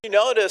You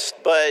noticed,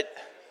 but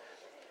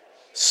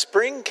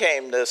spring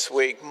came this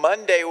week.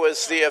 Monday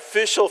was the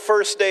official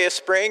first day of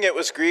spring. It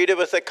was greeted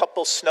with a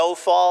couple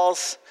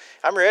snowfalls.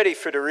 I'm ready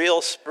for the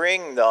real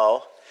spring,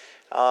 though.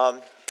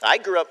 I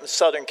grew up in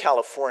Southern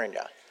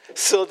California,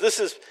 so this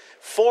is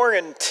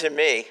foreign to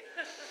me.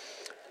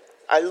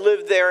 I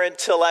lived there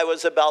until I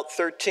was about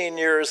 13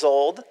 years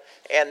old,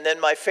 and then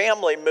my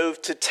family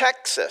moved to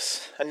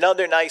Texas,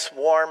 another nice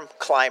warm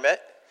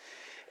climate.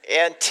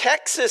 And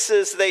Texas,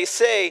 as they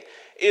say,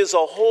 is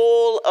a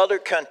whole other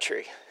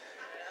country.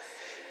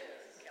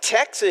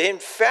 Texas, in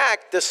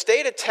fact, the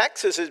state of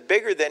Texas is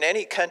bigger than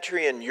any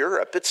country in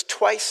Europe. It's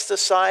twice the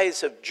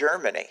size of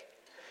Germany.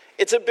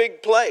 It's a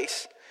big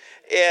place.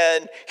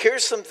 And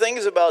here's some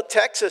things about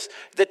Texas.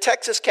 The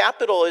Texas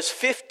Capitol is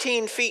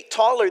 15 feet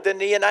taller than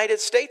the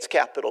United States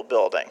Capitol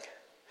building.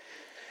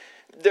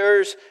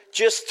 There's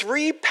just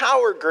 3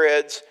 power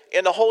grids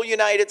in the whole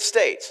United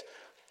States.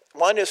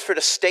 One is for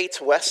the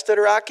states west of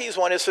the Rockies,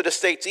 one is for the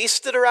states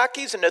east of the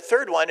Rockies, and the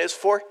third one is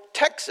for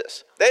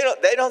Texas. They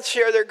don't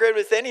share their grid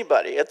with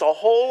anybody. It's a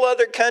whole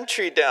other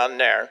country down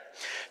there.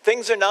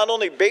 Things are not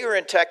only bigger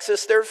in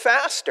Texas, they're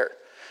faster.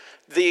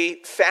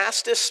 The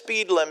fastest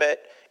speed limit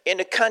in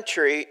the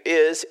country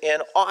is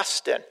in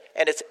Austin,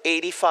 and it's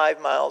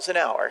 85 miles an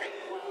hour.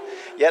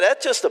 Yeah,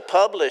 that's just the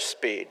published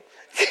speed.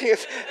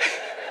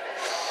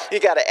 You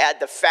got to add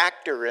the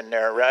factor in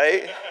there,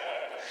 right?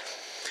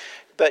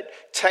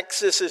 But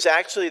Texas is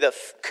actually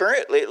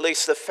currently at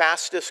least the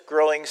fastest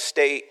growing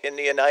state in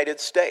the United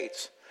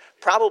States.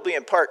 Probably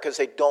in part because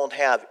they don't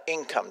have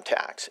income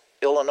tax.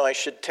 Illinois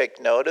should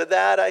take note of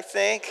that, I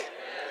think.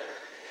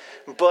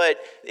 But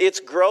it's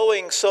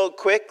growing so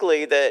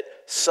quickly that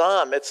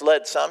it's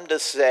led some to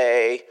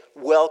say,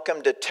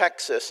 welcome to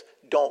Texas,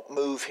 don't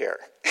move here.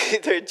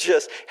 They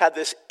just have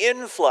this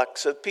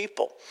influx of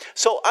people.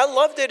 So I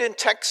loved it in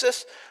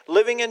Texas.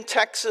 Living in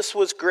Texas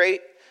was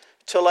great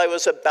till I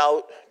was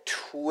about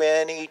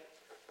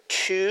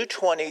 22,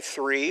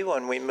 23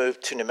 when we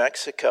moved to New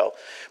Mexico.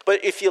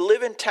 But if you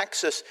live in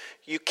Texas,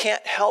 you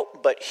can't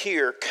help but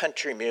hear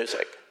country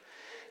music.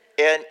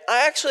 And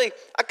I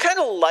kind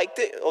of liked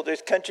it. Oh,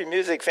 there's country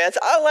music fans.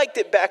 I liked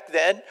it back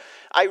then.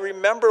 I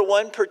remember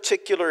one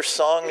particular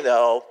song,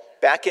 though,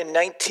 back in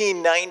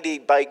 1990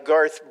 by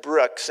Garth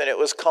Brooks, and it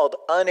was called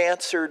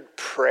Unanswered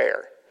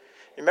Prayer.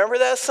 You remember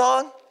that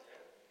song?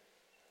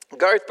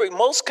 Garth Brooks,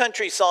 most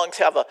country songs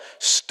have a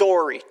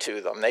story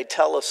to them. They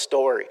tell a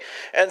story.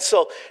 And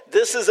so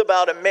this is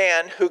about a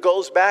man who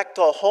goes back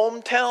to a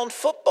hometown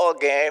football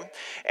game,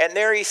 and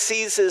there he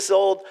sees his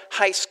old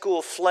high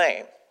school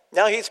flame.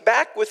 Now he's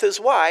back with his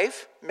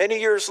wife many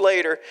years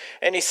later,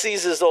 and he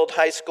sees his old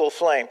high school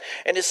flame.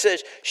 And it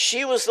says,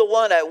 she was the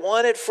one I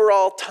wanted for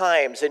all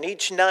times, and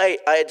each night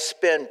I'd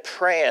spend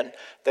praying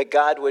that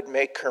God would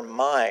make her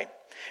mine.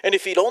 And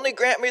if he'd only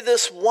grant me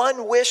this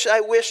one wish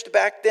I wished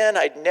back then,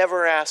 I'd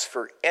never ask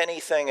for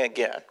anything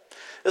again.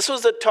 This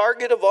was the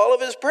target of all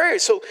of his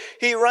prayers. So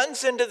he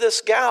runs into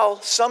this gal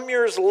some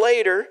years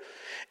later,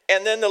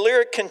 and then the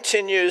lyric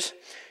continues,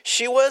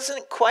 she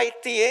wasn't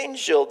quite the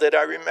angel that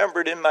I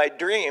remembered in my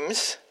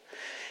dreams.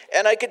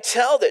 And I could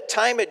tell that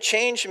time had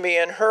changed me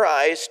in her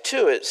eyes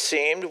too, it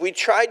seemed. We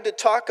tried to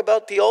talk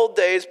about the old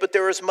days, but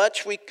there wasn't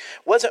much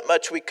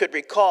we could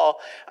recall.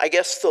 I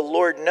guess the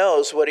Lord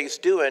knows what he's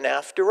doing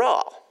after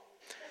all.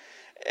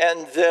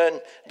 And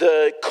then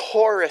the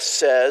chorus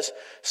says,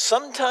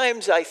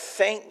 sometimes I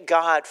thank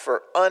God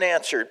for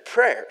unanswered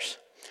prayers.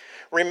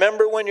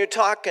 Remember when you're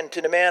talking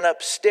to the man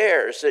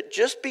upstairs that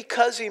just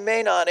because he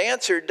may not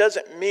answer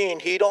doesn't mean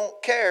he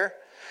don't care.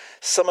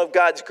 Some of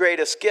God's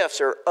greatest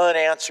gifts are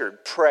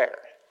unanswered prayer.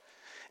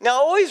 Now, I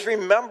always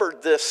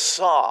remembered this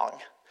song.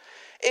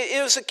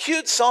 It was a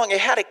cute song. It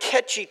had a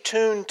catchy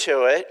tune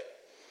to it.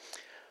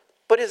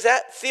 But is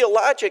that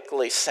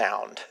theologically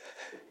sound?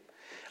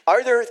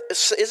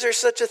 Is there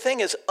such a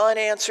thing as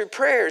unanswered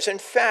prayers? In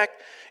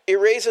fact, it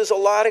raises a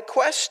lot of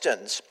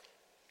questions.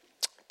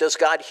 Does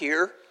God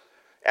hear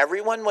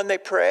everyone when they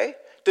pray?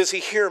 Does he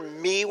hear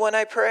me when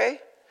I pray?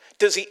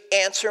 Does he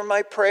answer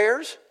my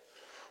prayers?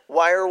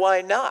 Why or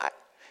why not?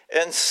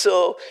 And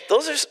so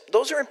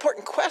those are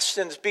important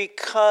questions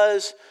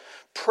because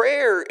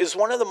prayer is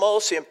one of the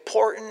most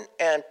important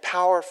and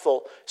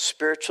powerful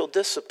spiritual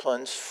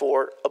disciplines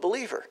for a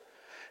believer.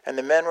 And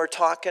the men were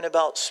talking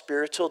about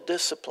spiritual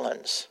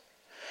disciplines.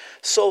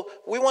 So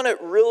we want to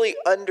really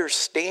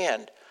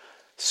understand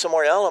some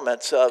more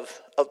elements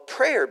of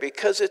prayer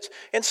because it's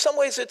in some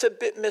ways it's a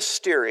bit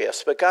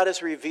mysterious, but God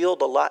has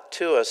revealed a lot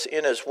to us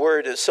in his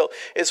word. And so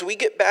as we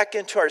get back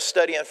into our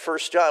study in 1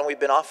 John, we've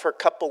been off for a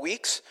couple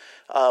weeks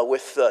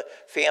with the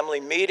family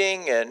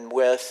meeting and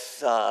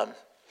with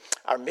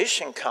our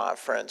mission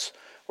conference.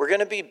 We're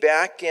going to be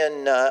back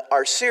in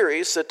our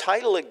series. The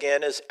title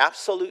again is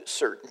Absolute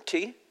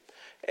Certainty.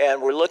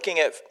 And we're looking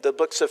at the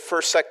books of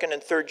 1st, 2nd,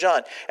 and 3rd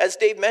John. As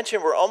Dave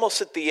mentioned, we're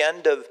almost at the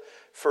end of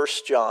 1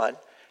 John.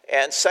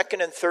 And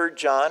 2nd and 3rd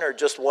John are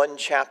just one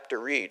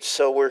chapter each.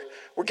 So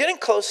we're getting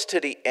close to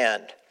the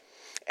end.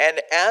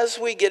 And as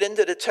we get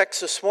into the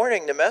text this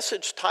morning, the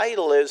message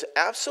title is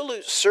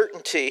Absolute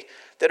Certainty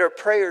that our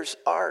prayers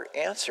are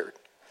answered.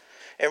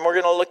 And we're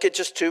going to look at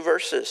just two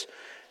verses,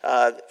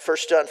 1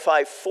 John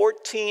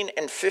 5:14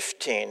 and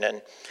 15.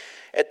 And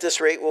at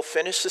this rate, we'll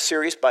finish the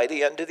series by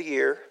the end of the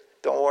year.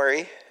 Don't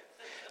worry.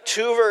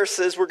 2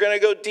 verses. We're going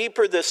to go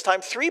deeper this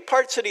time. 3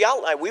 parts of the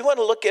outline. We want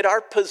to look at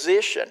our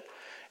position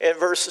in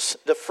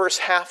the first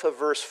half of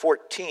verse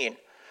 14.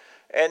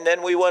 And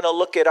then we want to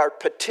look at our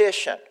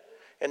petition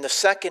in the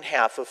second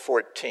half of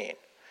 14.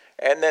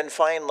 And then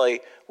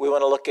finally, we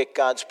want to look at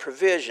God's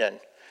provision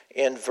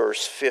in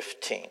verse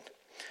 15.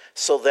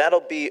 So that'll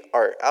be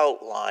our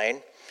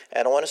outline.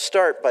 And I want to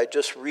start by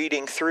just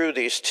reading through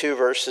these 2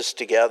 verses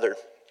together.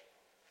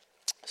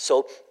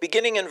 So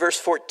beginning in verse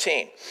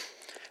 14,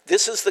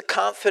 this is the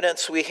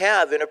confidence we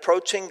have in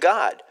approaching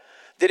God,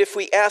 that if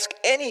we ask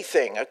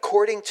anything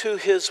according to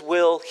his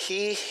will,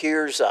 he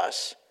hears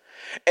us.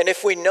 And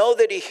if we know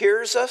that he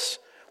hears us,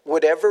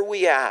 whatever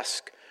we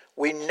ask,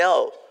 we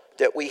know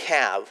that we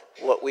have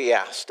what we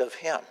asked of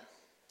him.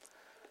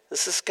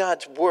 This is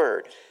God's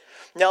word.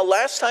 Now,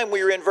 last time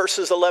we were in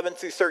verses 11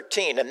 through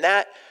 13, and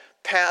that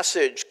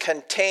passage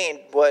contained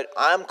what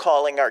I'm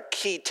calling our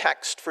key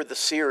text for the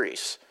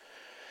series.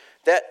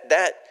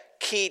 That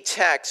key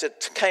text,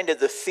 it's kind of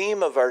the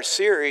theme of our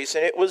series,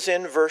 and it was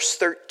in verse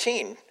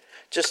 13.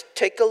 Just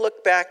take a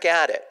look back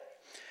at it.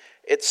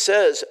 It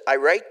says, I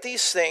write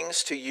these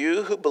things to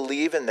you who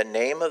believe in the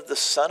name of the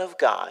Son of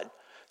God,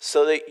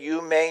 so that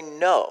you may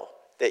know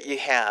that you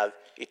have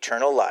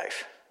eternal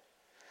life.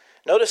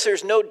 Notice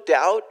there's no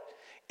doubt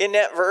in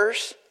that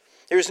verse.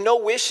 There's no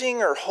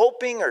wishing or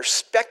hoping or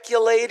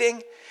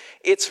speculating.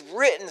 It's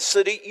written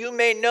so that you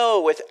may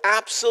know with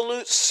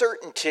absolute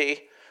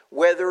certainty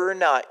whether or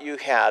not you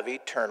have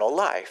eternal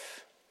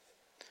life.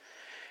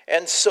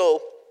 And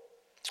so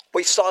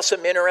we saw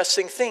some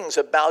interesting things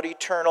about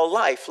eternal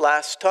life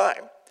last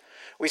time.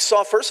 We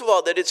saw, first of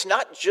all, that it's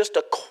not just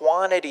a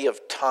quantity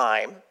of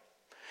time.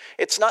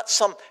 It's not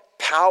some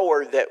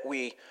power that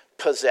we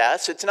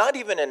possess. It's not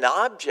even an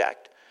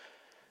object.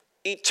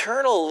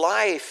 Eternal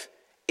life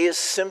is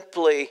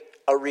simply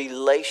a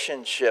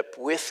relationship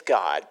with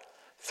God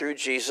through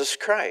Jesus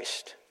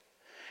Christ.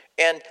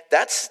 And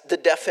that's the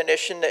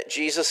definition that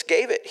Jesus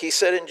gave it. He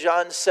said in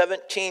John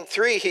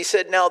 17:3, he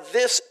said, now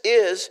this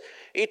is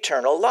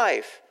eternal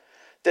life,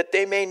 that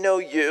they may know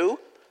you,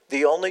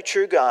 the only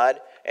true God,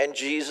 and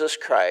Jesus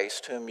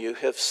Christ, whom you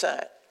have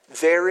sent.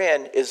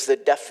 Therein is the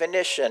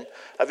definition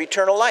of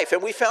eternal life.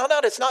 And we found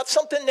out it's not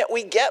something that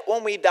we get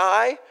when we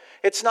die.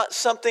 It's not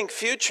something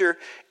future.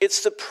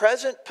 It's the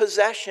present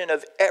possession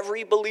of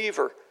every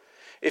believer.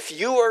 If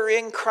you are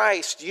in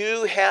Christ,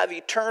 you have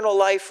eternal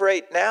life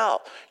right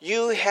now.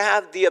 You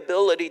have the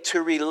ability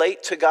to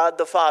relate to God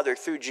the Father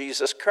through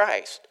Jesus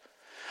Christ.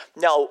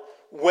 Now,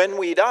 when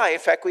we die, in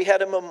fact, we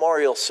had a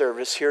memorial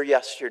service here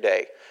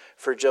yesterday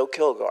for Joe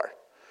Kilgore.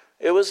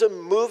 It was a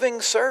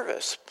moving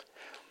service.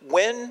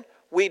 When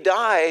we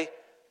die,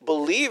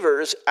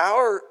 believers,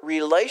 our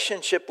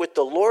relationship with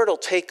the Lord will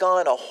take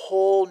on a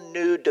whole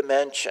new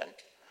dimension.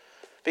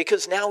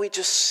 Because now we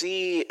just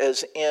see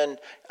as in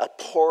a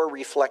poor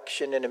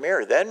reflection in a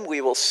mirror. Then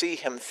we will see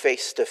him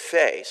face to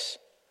face.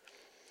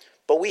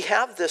 But we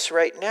have this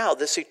right now,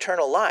 this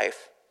eternal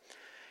life.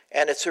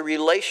 And it's a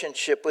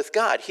relationship with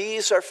God.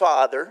 He's our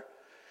Father,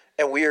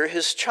 and we are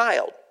his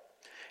child.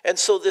 And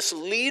so this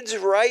leads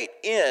right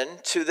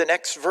into the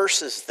next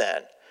verses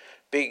then,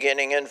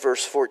 beginning in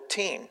verse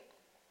 14.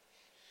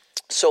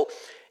 So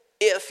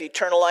if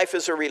eternal life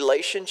is a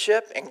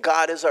relationship and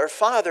God is our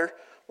Father,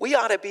 we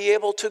ought to be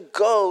able to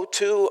go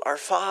to our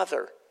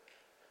Father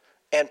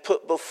and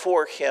put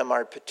before him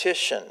our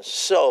petitions.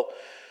 So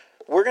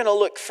we're going to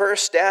look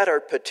first at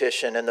our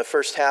petition in the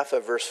first half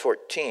of verse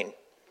 14.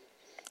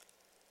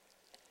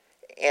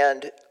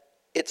 And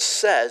it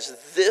says,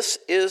 this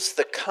is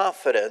the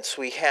confidence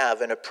we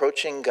have in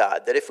approaching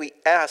God, that if we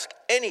ask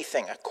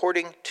anything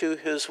according to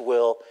his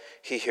will,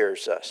 he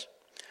hears us.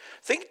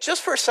 Think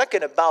just for a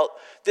second about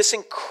this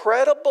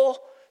incredible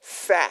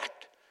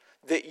fact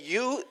that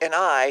you and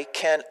I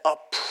can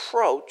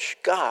approach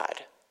God.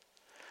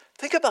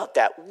 Think about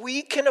that.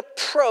 We can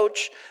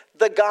approach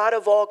the God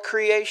of all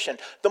creation,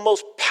 the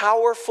most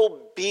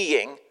powerful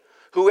being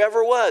who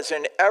ever was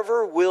and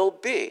ever will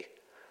be.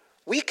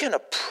 We can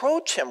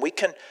approach him. We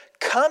can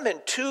come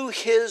into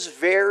his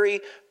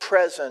very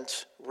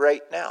presence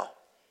right now.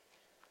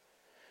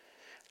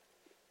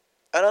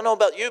 I don't know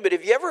about you, but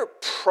have you ever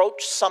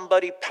approached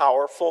somebody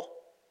powerful?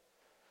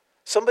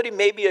 Somebody,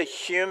 maybe a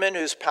human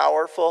who's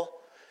powerful?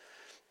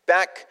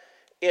 Back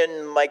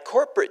in my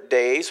corporate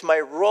days, my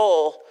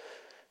role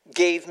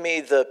gave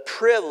me the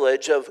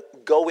privilege of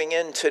going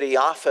into the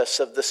office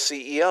of the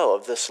CEO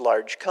of this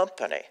large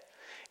company.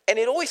 And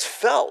it always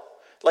felt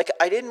like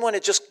I didn't want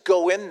to just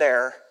go in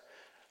there.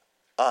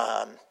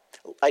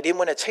 I didn't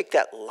want to take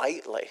that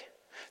lightly.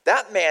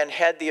 That man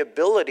had the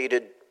ability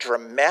to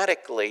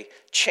dramatically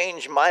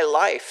change my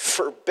life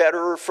for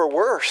better or for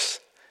worse.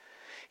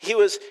 He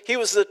was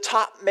the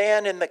top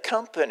man in the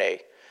company.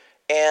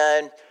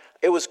 And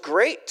it was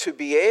great to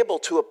be able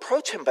to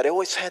approach him, but I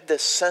always had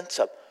this sense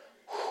of,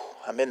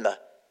 I'm in the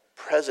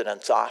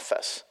president's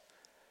office.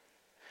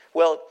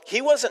 Well,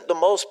 he wasn't the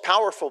most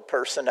powerful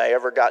person I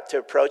ever got to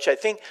approach. I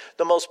think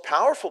the most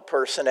powerful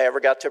person I ever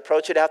got to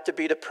approach would have to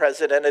be the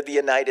President of the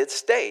United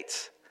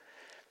States.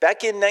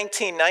 Back in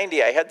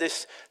 1990, I had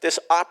this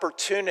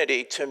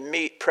opportunity to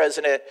meet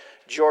President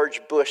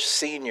George Bush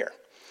Sr.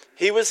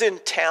 He was in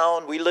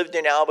town. We lived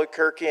in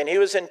Albuquerque, and he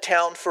was in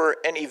town for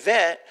an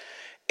event.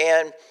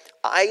 And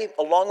I,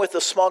 along with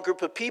a small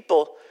group of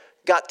people,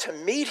 got to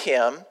meet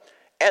him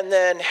and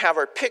then have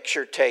our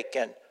picture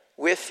taken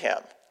with him.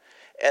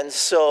 And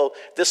so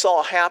this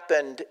all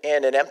happened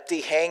in an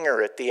empty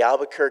hangar at the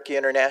Albuquerque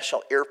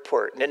International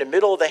Airport. And in the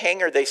middle of the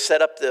hangar, they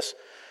set up this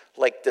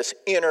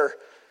inner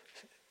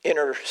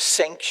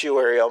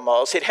sanctuary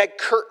almost. It had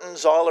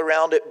curtains all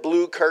around it,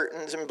 blue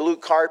curtains and blue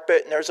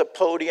carpet, and there's a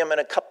podium and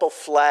a couple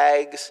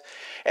flags.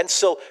 And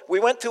so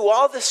we went through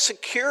all this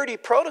security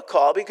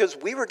protocol because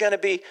we were going to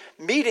be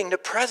meeting the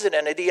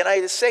President of the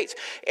United States.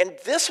 And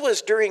this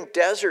was during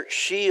Desert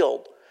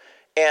Shield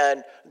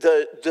and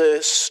the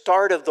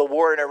start of the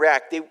war in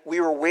Iraq. We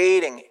were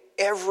waiting.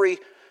 Every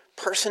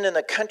person in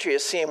the country,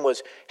 it seemed,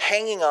 was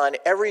hanging on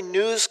every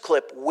news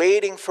clip,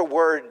 waiting for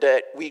word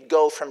that we'd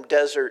go from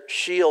Desert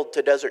Shield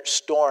to Desert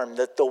Storm,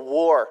 that the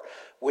war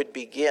would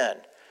begin.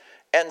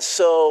 And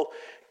so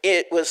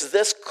it was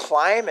this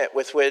climate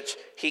with which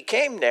he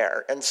came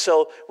there. And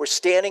so we're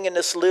standing in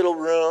this little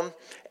room,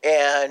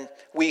 and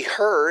we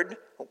heard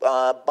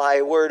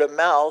by word of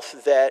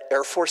mouth that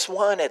Air Force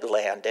One had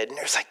landed. And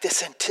there's like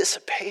this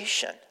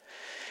anticipation.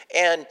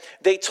 And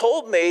they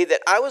told me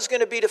that I was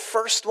going to be the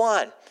first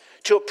one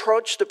to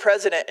approach the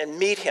president and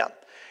meet him.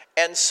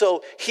 And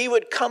so he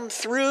would come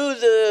through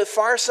the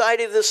far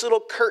side of this little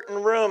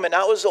curtain room, and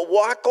I was to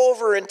walk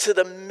over into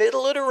the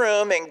middle of the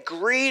room and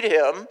greet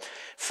him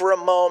for a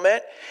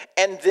moment,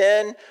 and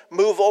then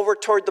move over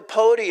toward the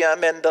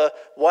podium, and the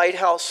White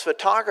House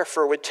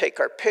photographer would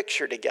take our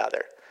picture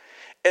together.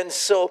 And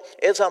so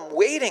as I'm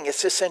waiting,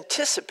 it's this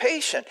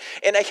anticipation.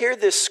 And I hear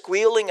this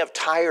squealing of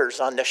tires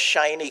on the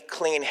shiny,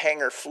 clean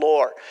hangar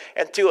floor.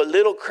 And through a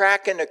little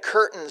crack in the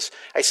curtains,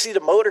 I see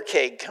the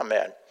motorcade come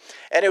in.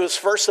 And it was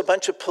first a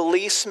bunch of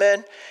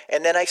policemen,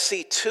 and then I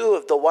see two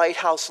of the White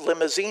House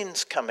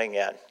limousines coming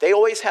in. They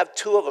always have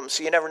two of them,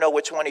 so you never know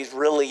which one he's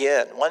really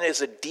in. One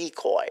is a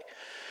decoy.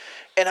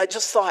 And I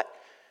just thought,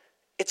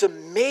 it's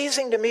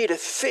amazing to me to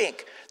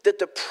think that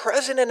the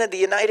President of the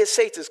United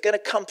States is going to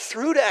come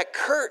through that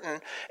curtain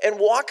and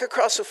walk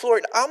across the floor,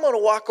 and I'm going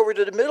to walk over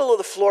to the middle of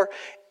the floor,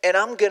 and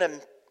I'm going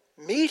to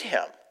meet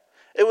him.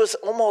 It was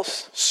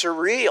almost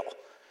surreal.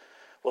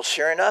 Well,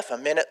 sure enough, a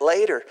minute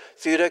later,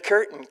 through the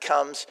curtain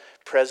comes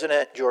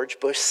President George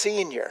Bush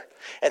Sr.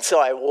 And so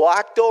I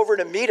walked over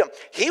to meet him.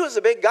 He was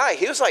a big guy.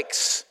 He was like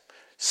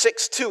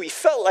 6'2". He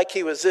felt like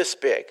he was this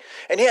big.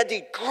 And he had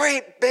these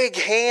great big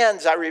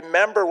hands. I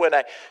remember when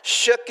I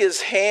shook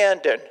his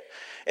hand,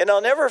 and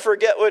I'll never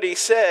forget what he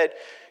said.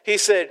 He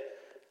said,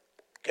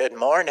 "Good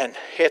morning.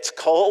 It's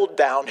cold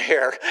down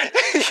here."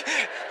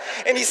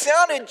 And he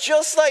sounded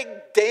just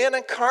like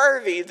Dana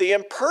Carvey, the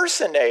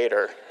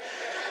impersonator.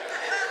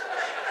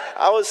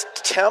 I was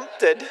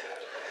tempted.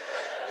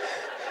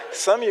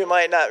 Some of you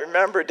might not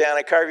remember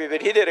Dana Carvey,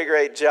 but he did a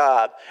great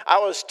job. I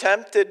was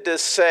tempted to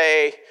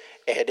say,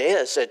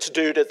 it's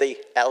due to the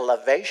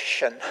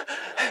elevation.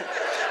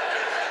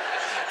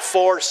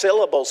 4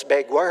 syllables,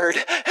 big word.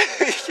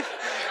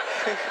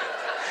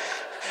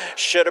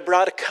 Should have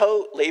brought a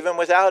coat. Leaving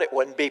without it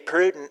wouldn't be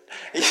prudent.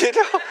 You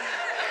know?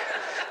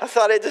 I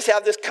thought I'd just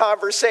have this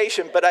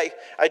conversation, but I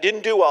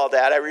didn't do all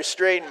that. I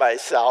restrained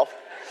myself.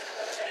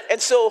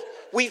 And so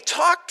we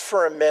talked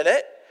for a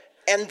minute,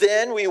 and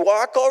then we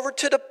walk over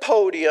to the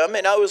podium,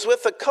 and I was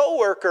with a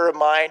coworker of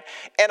mine,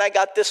 and I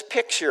got this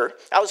picture.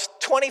 I was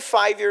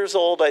 25 years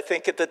old, I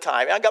think, at the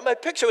time. I got my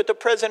picture with the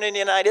President of the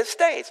United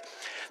States.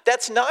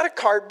 That's not a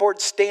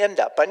cardboard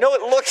stand-up. I know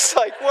it looks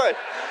like one,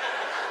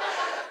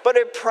 but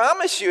I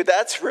promise you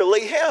that's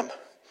really him.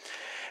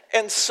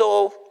 And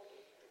so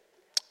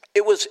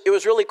it was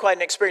really quite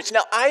an experience.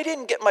 Now, I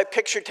didn't get my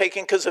picture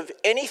taken because of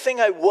anything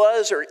I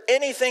was or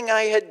anything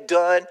I had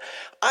done.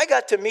 I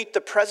got to meet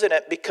the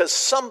president because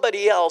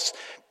somebody else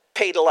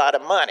paid a lot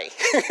of money.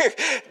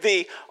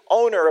 The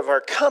owner of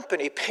our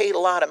company paid a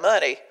lot of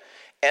money,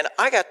 and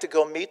I got to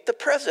go meet the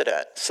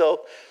president.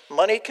 So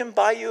money can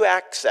buy you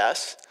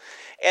access,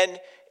 and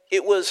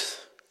it was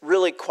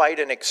really quite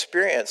an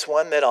experience,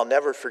 one that I'll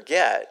never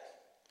forget.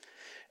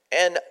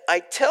 And I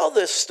tell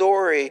this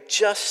story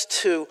just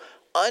to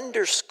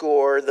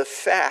underscore the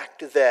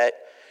fact that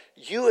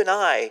you and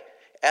I,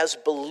 as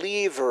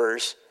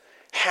believers,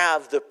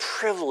 have the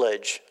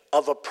privilege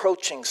of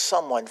approaching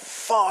someone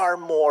far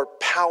more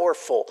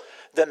powerful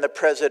than the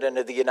President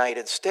of the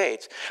United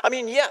States. I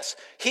mean, yes,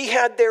 he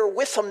had there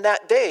with him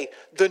that day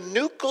the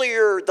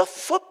nuclear, the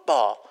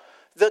football,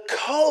 the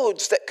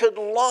codes that could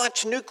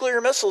launch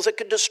nuclear missiles that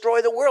could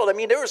destroy the world. I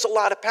mean, there was a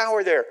lot of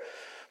power there.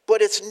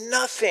 But it's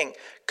nothing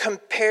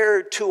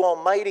compared to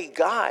Almighty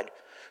God,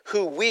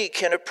 who we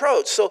can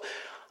approach. So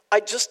I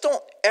just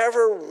don't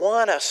ever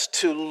want us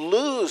to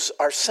lose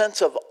our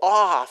sense of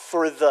awe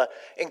for the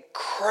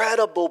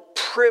incredible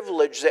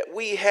privilege that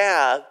we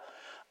have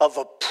of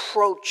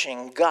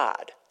approaching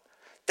God.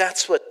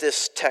 That's what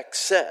this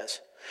text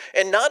says.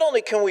 And not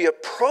only can we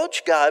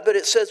approach God, but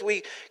it says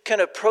we can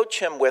approach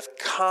him with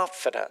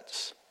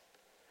confidence.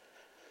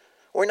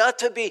 We're not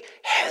to be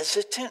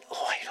hesitant.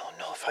 Oh, I don't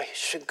know if I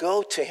should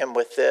go to him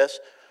with this.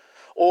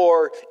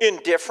 Or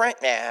indifferent.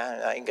 Nah,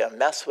 I ain't going to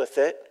mess with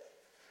it.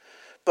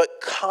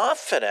 But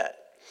confident.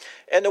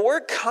 And the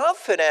word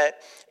confident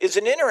is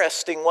an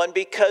interesting one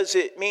because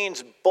it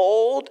means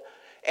bold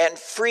and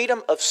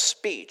freedom of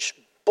speech.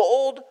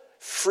 Bold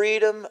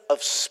freedom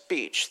of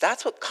speech.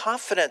 That's what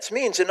confidence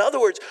means. In other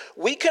words,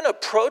 we can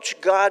approach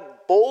God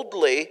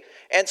boldly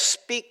and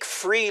speak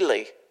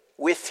freely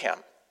with him.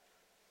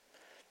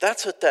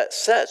 That's what that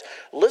says.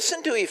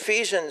 Listen to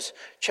Ephesians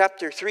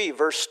chapter 3,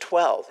 verse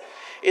 12.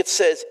 It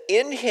says,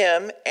 in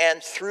him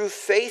and through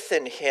faith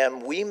in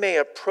him, we may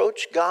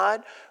approach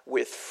God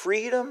with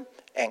freedom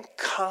and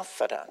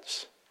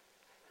confidence.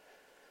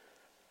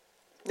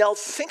 Now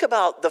think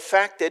about the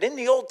fact that in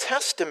the Old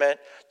Testament,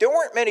 there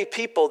weren't many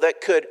people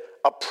that could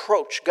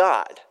approach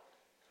God.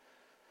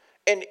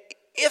 And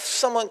if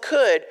someone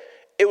could,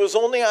 it was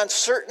only on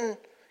certain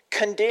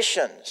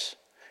conditions.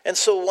 And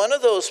so one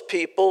of those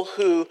people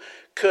who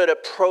could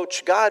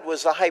approach God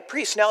was the high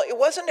priest. Now, it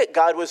wasn't that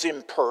God was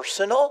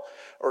impersonal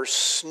or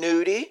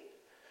snooty.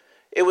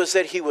 It was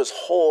that he was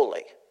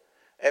holy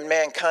and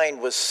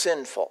mankind was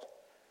sinful.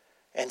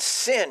 And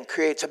sin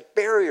creates a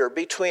barrier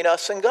between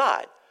us and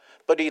God.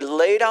 But he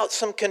laid out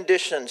some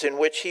conditions in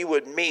which he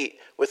would meet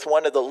with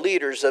one of the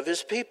leaders of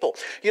his people.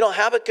 You know,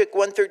 Habakkuk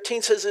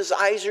 1:13 says his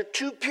eyes are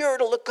too pure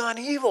to look on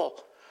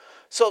evil.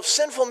 So if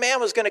sinful man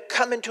was going to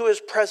come into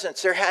his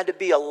presence, there had to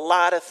be a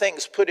lot of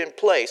things put in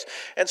place.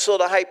 And so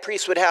the high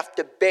priest would have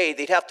to bathe.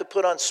 He'd have to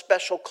put on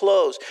special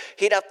clothes.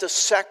 He'd have to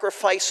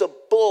sacrifice a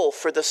bull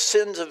for the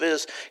sins of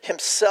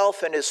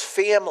himself and his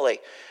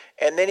family.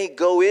 And then he'd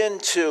go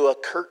into a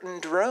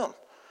curtained room,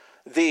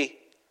 the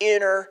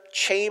inner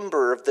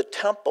chamber of the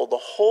temple, the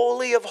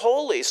Holy of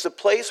Holies, the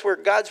place where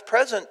God's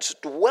presence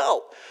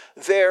dwelt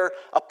there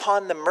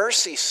upon the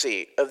mercy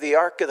seat of the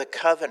Ark of the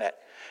Covenant.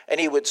 And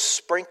he would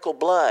sprinkle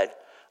blood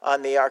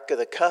on the Ark of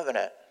the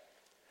Covenant.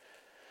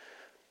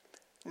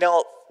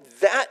 Now,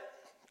 that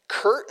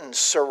curtain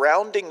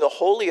surrounding the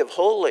Holy of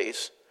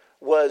Holies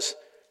was,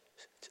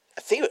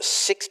 I think it was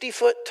 60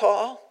 foot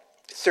tall,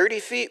 30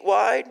 feet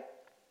wide,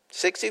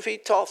 60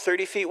 feet tall,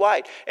 30 feet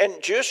wide.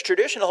 And Jewish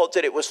tradition holds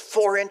that it was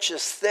 4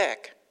 inches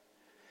thick.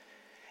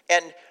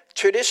 And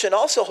tradition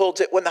also holds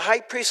that when the high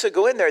priest would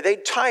go in there,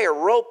 they'd tie a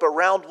rope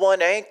around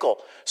one ankle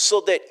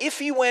so that if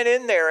he went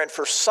in there and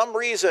for some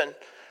reason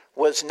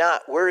was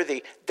not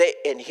worthy,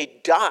 and he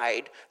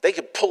died, they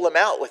could pull him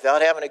out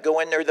without having to go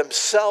in there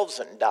themselves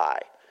and die.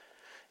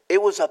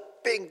 It was a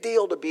big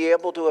deal to be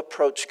able to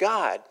approach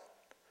God.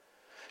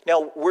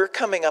 Now, we're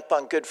coming up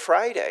on Good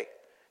Friday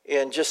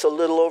in just a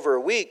little over a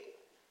week.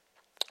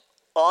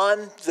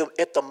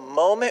 At the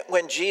moment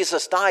when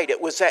Jesus died,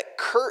 it was that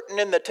curtain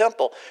in the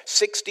temple,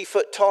 60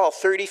 foot tall,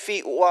 30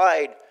 feet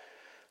wide,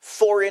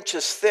 4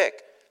 inches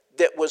thick,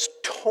 that was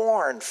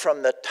torn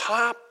from the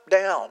top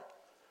down,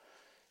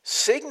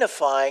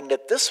 signifying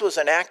that this was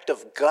an act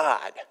of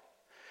God.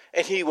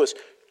 And he was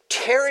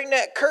tearing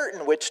that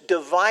curtain which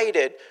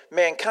divided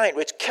mankind,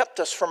 which kept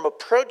us from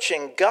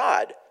approaching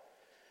God.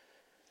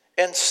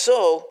 And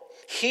so,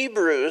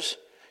 Hebrews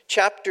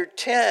chapter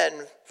 10,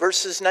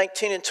 verses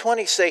 19 and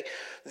 20 say,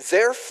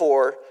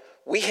 therefore,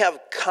 we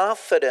have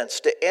confidence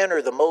to enter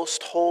the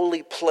most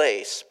holy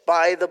place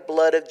by the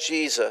blood of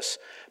Jesus,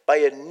 by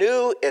a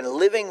new and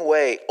living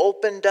way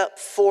opened up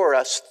for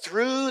us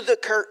through the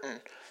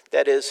curtain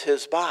that is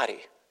his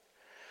body.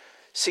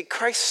 See,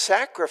 Christ's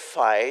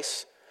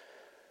sacrifice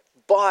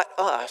bought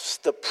us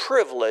the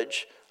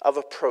privilege of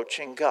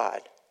approaching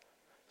God,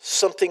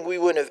 something we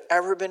wouldn't have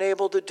ever been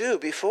able to do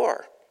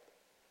before.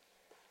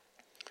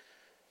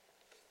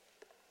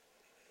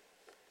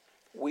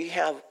 We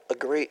have a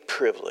great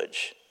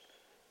privilege,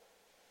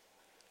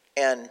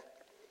 and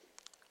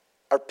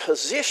our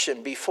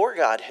position before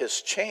God has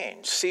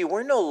changed. See,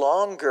 we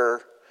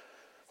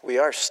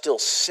are still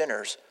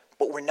sinners,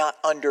 but we're not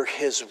under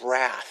his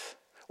wrath.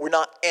 We're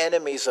not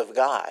enemies of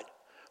God.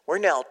 We're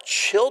now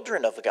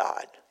children of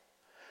God.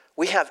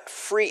 We have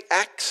free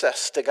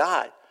access to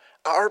God.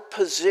 Our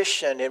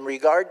position in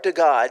regard to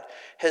God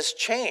has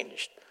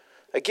changed.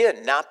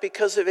 Again, not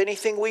because of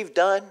anything we've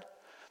done,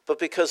 but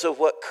because of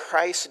what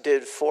Christ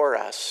did for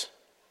us.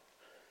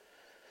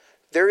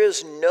 There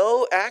is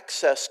no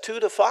access to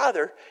the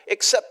Father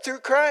except through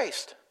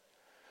Christ.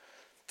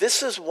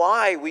 This is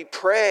why we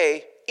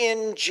pray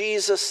in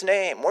Jesus'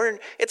 name.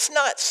 It's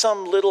not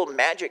some little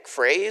magic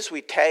phrase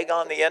we tag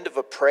on the end of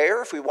a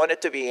prayer if we want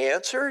it to be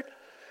answered.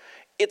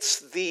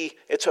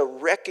 It's a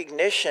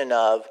recognition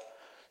of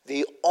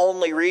the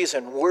only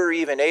reason we're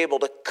even able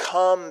to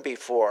come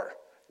before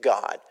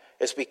God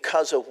is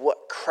because of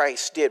what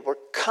Christ did. We're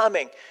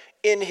coming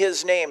in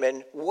his name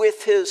and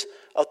with his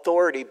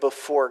authority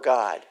before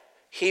God.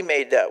 He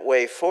made that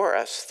way for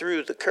us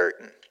through the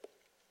curtain.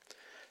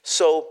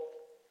 So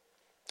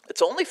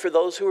it's only for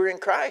those who are in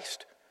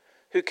Christ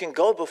who can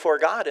go before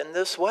God in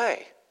this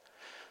way.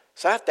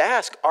 So I have to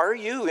ask, are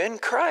you in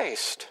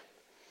Christ?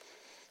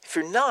 If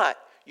you're not,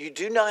 you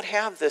do not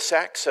have this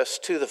access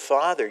to the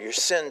Father. Your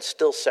sin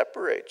still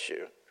separates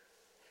you.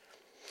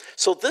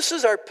 So this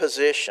is our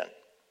position.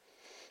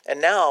 And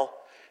now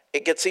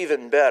it gets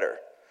even better.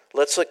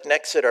 Let's look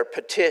next at our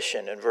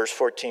petition in verse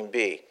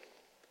 14b.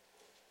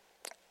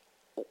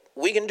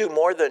 We can do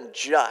more than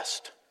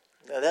just.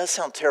 Now that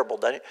sounds terrible,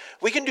 doesn't it?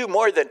 We can do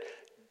more than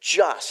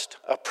just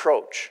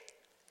approach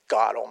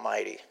God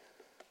Almighty.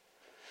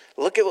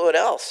 Look at what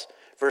else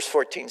verse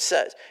 14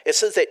 says. It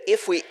says that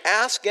if we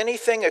ask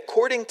anything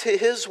according to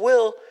his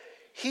will,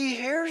 he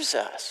hears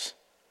us.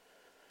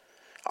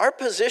 Our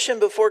position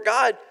before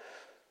God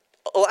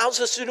allows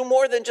us to do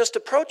more than just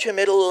approach him.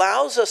 It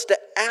allows us to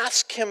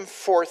ask him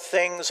for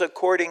things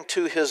according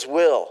to his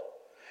will.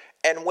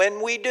 And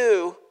when we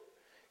do,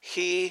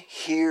 he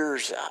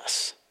hears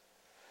us.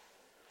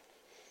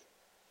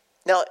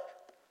 Now,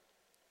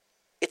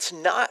 it's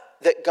not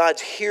that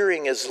God's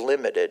hearing is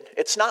limited.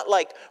 It's not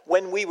like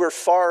when we were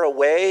far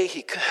away,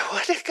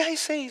 what did the guy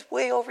say? He's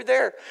way over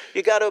there.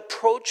 You got to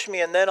approach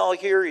me and then I'll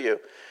hear you.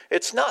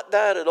 It's not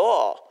that at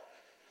all.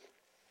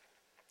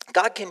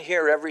 God can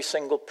hear every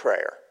single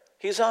prayer.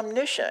 He's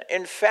omniscient.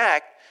 In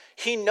fact,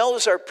 he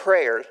knows our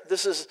prayer.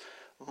 This is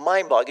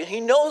mind-boggling.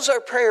 He knows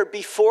our prayer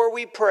before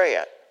we pray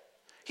it.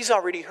 He's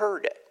already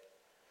heard it.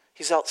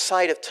 He's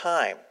outside of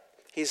time.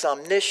 He's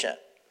omniscient.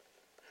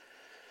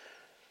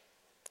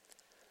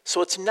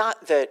 So it's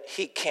not that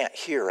he can't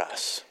hear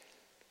us.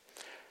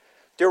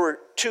 There were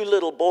two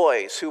little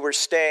boys who were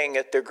staying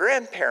at their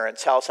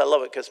grandparents' house. I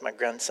love it because my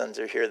grandsons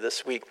are here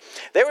this week.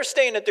 They were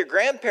staying at their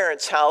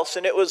grandparents' house,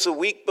 and it was a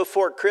week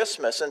before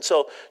Christmas. And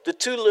so the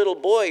two little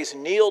boys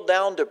kneeled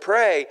down to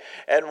pray,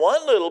 and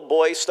one little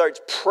boy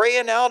starts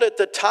praying out at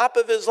the top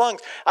of his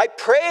lungs. I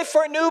pray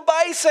for a new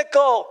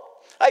bicycle.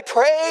 I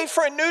pray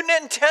for a new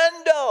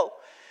Nintendo.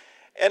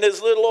 And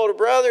his little older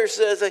brother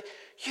says,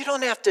 you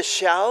don't have to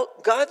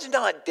shout. God's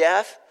not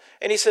deaf.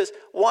 And he says,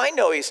 well, I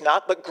know he's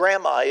not, but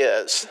Grandma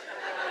is.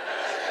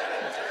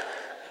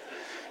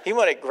 He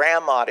wanted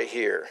Grandma to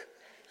hear.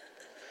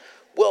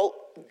 Well,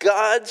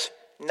 God's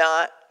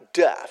not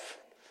deaf.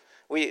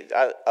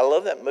 I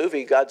love that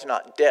movie, God's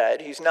Not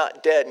Dead. He's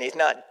not dead, and he's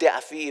not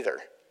deaf either.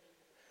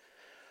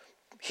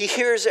 He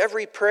hears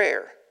every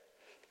prayer.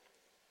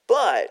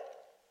 But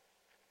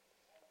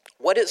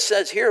what it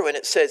says here, when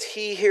it says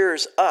he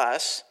hears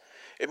us,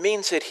 it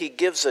means that he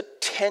gives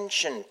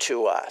attention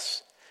to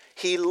us.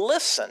 He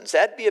listens.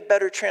 That'd be a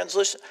better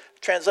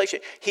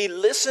translation. He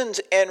listens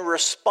and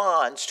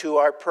responds to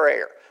our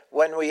prayer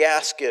when we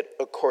ask it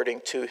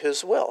according to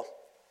his will.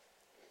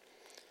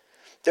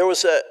 There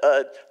was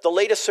the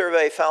latest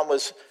survey I found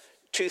was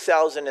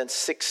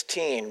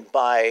 2016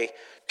 by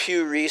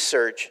Pew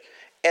Research.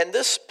 And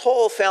this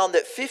poll found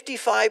that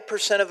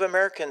 55% of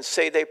Americans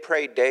say they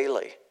pray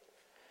daily.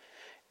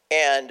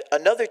 And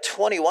another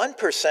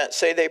 21%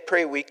 say they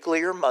pray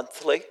weekly or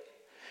monthly.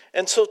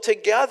 And so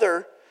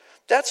together,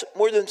 that's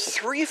more than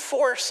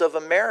 3/4 of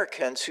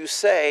Americans who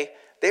say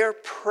they're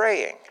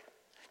praying.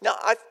 Now,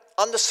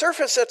 on the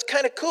surface, that's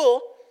kind of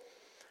cool.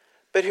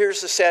 But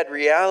here's the sad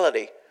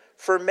reality.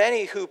 For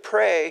many who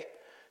pray,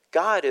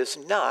 God is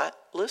not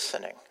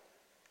listening.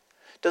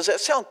 Does that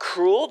sound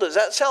cruel? Does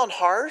that sound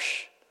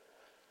harsh?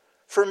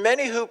 For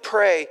many who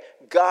pray,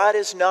 God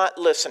is not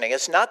listening.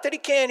 It's not that he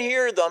can't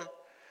hear them.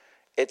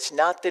 It's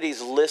not that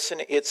he's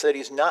listening. It's that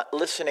he's not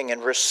listening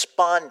and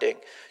responding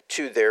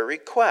to their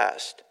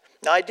request.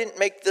 Now, I didn't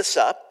make this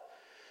up.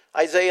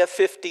 Isaiah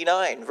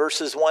 59,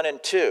 verses 1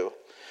 and 2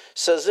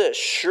 says this,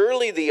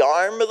 surely the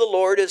arm of the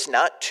Lord is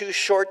not too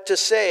short to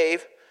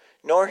save,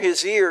 nor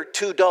his ear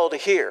too dull to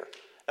hear.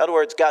 In other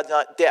words, God's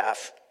not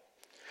deaf.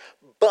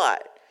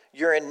 But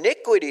your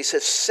iniquities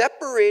have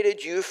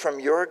separated you from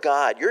your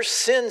God. Your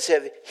sins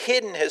have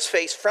hidden his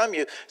face from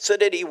you so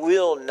that he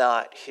will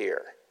not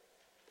hear.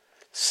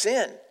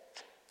 Sin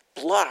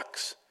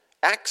blocks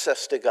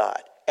access to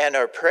God and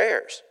our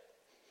prayers.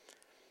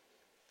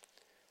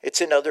 It's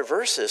in other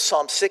verses.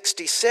 Psalm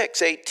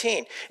 66,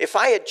 18. If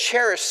I had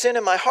cherished sin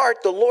in my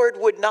heart, the Lord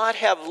would not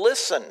have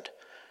listened.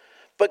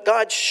 But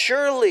God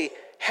surely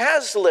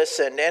has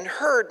listened and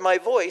heard my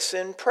voice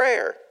in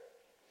prayer.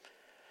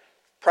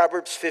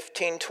 Proverbs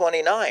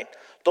 15:29.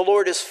 The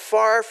Lord is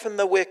far from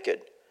the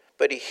wicked,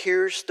 but he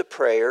hears the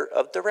prayer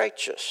of the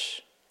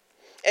righteous.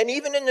 And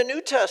even in the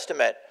New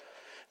Testament,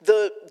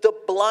 the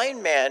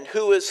blind man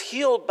who was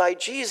healed by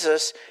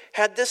Jesus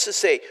had this to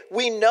say,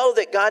 we know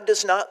that God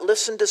does not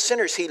listen to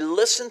sinners. He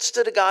listens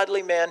to the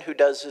godly man who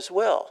does his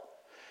will.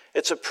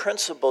 It's a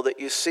principle that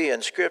you see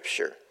in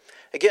Scripture.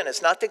 Again,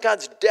 it's not that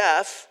God's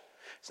deaf.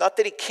 It's not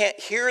that he can't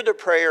hear the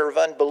prayer of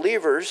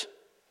unbelievers,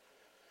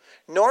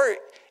 nor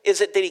is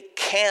it that he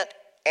can't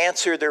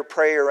answer their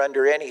prayer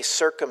under any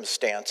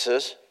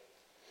circumstances.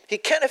 He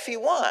can if he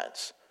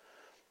wants.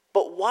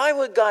 But why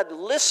would God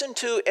listen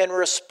to and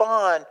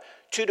respond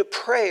to the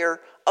prayer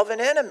of an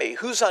enemy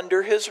who's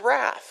under his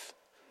wrath.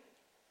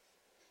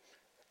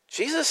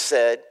 Jesus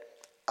said,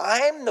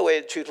 I'm the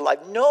way, the truth, and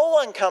life. No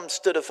one comes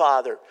to the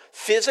Father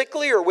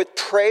physically or with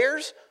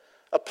prayers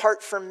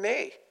apart from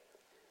me.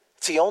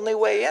 It's the only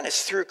way in.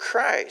 It's through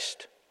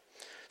Christ.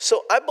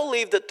 So I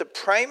believe that the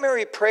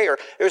primary prayer,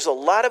 there's a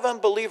lot of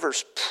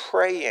unbelievers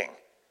praying.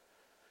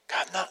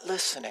 God not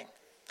listening.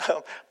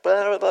 I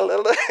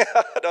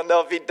don't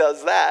know if he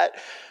does that.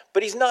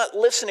 But he's not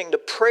listening. The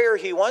prayer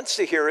he wants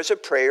to hear is a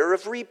prayer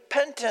of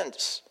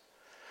repentance.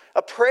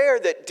 A prayer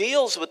that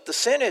deals with the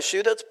sin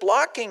issue that's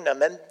blocking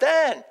them. And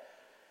then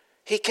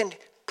he can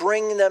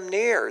bring them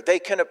near. They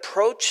can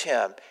approach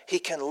him. He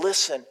can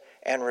listen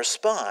and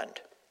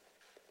respond.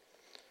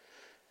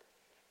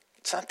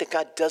 It's not that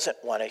God doesn't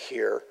want to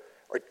hear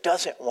or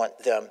doesn't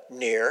want them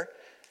near.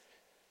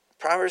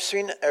 Proverbs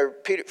 3, or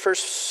 2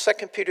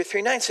 Peter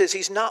 3:9 says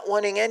he's not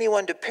wanting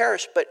anyone to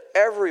perish, but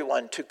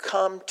everyone to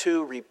come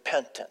to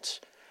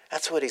repentance.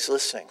 That's what he's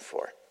listening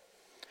for.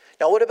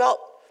 Now, what about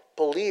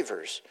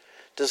believers?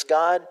 Does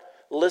God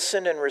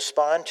listen and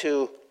respond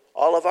to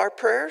all of our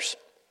prayers?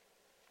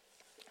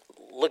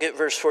 Look at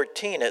verse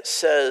 14. It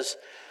says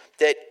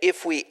that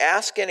if we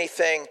ask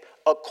anything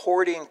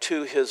according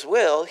to his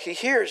will, he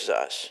hears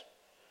us.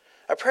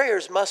 Our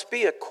prayers must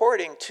be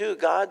according to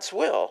God's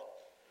will.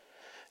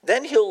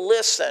 Then he'll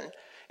listen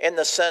in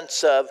the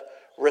sense of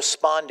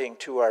responding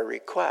to our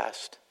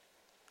request.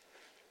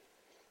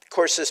 Of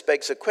course, this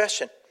begs the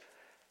question,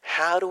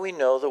 how do we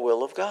know the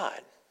will of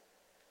God?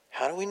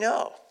 How do we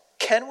know?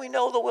 Can we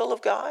know the will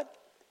of God?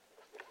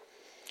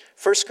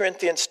 1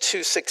 Corinthians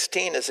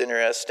 2:16 is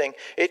interesting.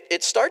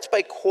 It starts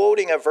by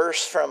quoting a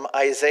verse from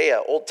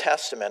Isaiah, Old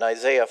Testament,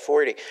 Isaiah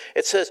 40.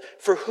 It says,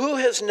 "For who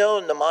has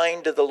known the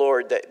mind of the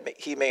Lord that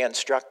he may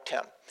instruct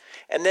him?"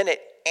 And then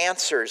it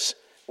answers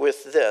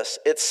with this.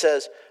 It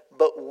says,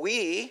 "But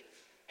we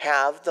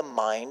have the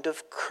mind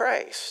of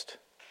Christ."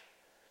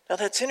 Now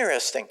that's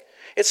interesting.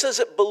 It says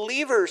that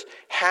believers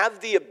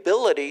have the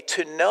ability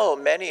to know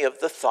many of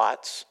the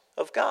thoughts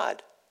of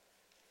God.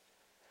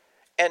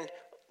 And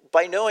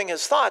by knowing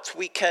his thoughts,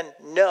 we can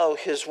know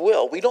his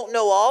will. We don't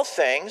know all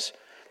things,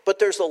 but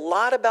there's a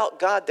lot about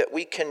God that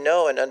we can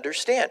know and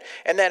understand.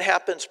 And that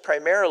happens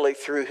primarily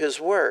through his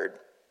word.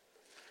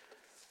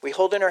 We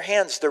hold in our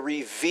hands the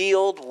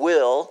revealed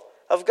will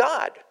of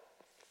God.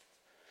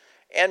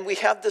 And we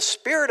have the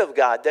Spirit of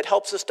God that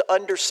helps us to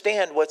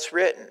understand what's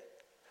written.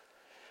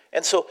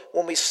 And so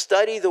when we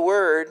study the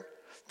word,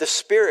 the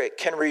Spirit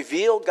can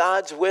reveal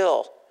God's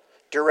will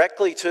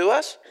directly to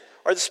us,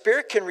 or the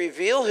Spirit can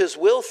reveal his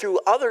will through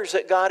others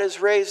that God has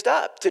raised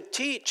up to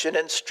teach and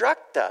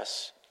instruct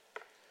us.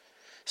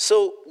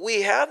 So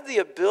we have the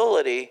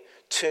ability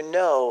to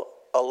know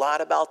a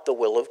lot about the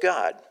will of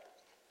God.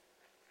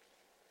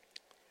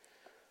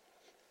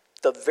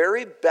 The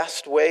very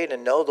best way to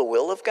know the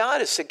will of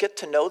God is to get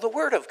to know the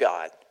Word of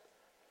God.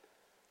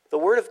 The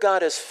Word of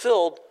God is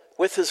filled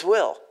with his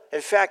will.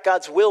 In fact,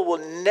 God's will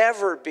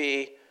never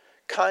be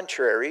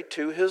contrary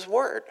to his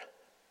word.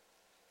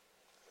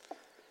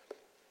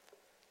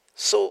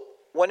 So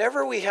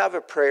whenever we have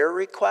a prayer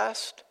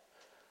request,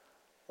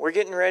 we're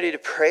getting ready to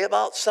pray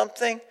about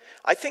something,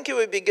 I think it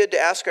would be good to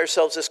ask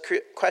ourselves this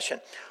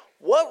question.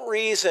 What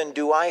reason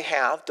do I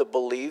have to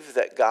believe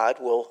that God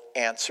will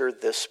answer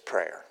this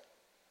prayer?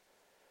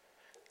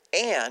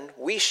 And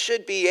we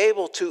should be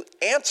able to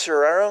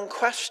answer our own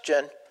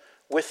question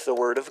with the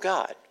Word of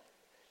God.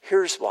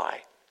 Here's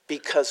why.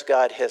 Because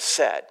God has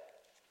said.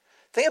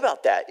 Think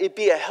about that. It'd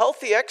be a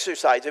healthy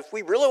exercise. If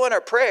we really want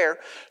our prayer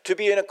to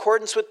be in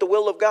accordance with the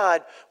will of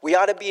God, we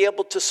ought to be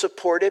able to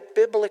support it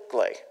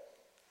biblically.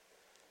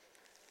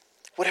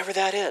 Whatever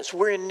that is,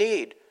 we're in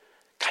need.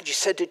 God, you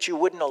said that you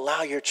wouldn't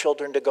allow your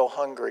children to go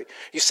hungry.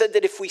 You said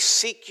that if we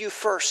seek you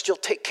first, you'll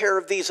take care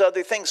of these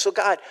other things. So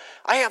God,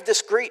 I have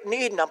this great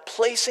need and I'm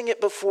placing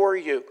it before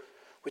you.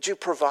 Would you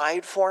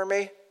provide for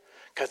me?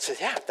 God said,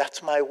 yeah,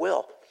 that's my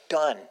will.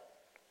 Done.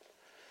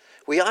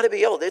 We ought to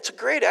be able, it's a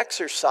great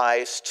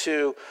exercise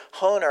to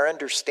hone our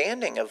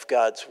understanding of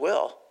God's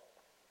will.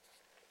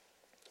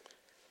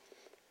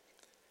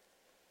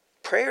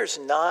 Prayer is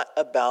not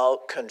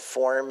about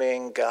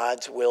conforming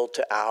God's will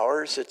to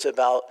ours. It's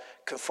about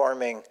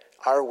conforming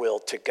our will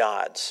to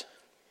God's.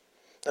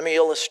 Let me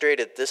illustrate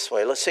it this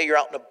way. Let's say you're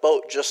out in a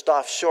boat just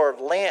offshore of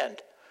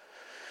land.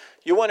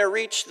 You want to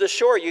reach the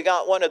shore. You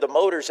got one of the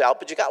motors out,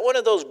 but you got one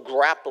of those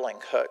grappling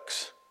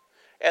hooks.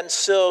 And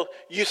so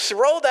you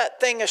throw that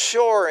thing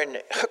ashore and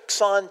it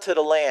hooks onto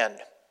the land.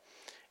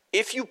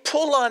 If you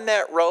pull on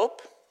that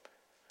rope,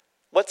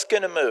 what's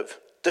going to move?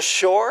 The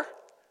shore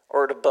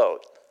or the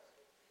boat?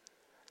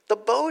 The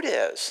boat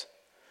is.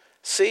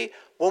 See,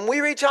 when we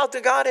reach out to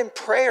God in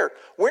prayer,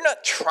 we're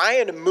not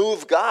trying to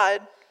move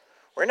God.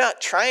 We're not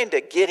trying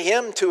to get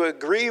him to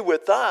agree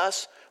with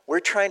us.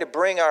 We're trying to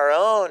bring our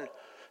own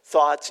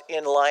thoughts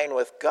in line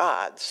with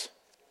God's.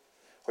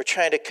 We're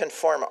trying to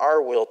conform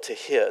our will to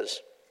his.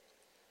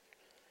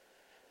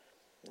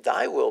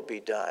 Thy will be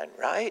done,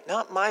 right?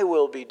 Not my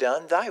will be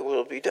done, thy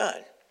will be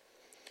done.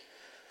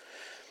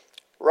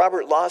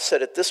 Robert Law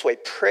said it this way: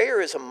 prayer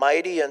is a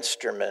mighty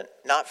instrument,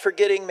 not for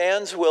getting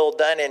man's will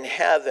done in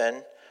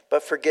heaven,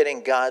 but for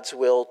getting God's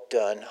will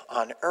done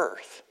on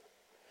earth.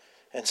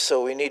 And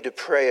so we need to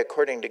pray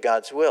according to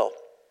God's will.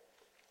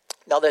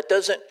 Now that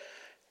doesn't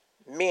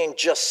mean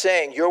just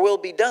saying, your will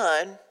be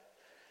done.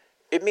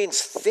 It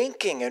means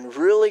thinking and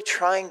really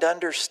trying to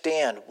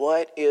understand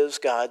what is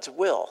God's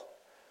will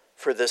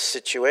for this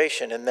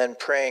situation and then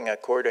praying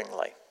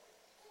accordingly.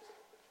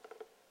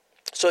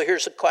 So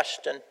here's a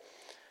question.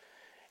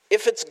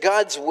 If it's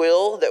God's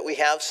will that we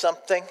have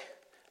something,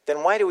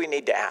 then why do we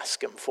need to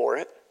ask him for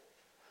it?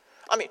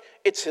 I mean,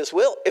 it's his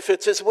will. If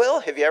it's his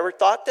will, have you ever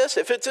thought this?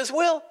 If it's his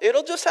will,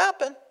 it'll just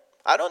happen.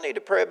 I don't need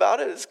to pray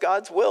about it. It's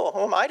God's will.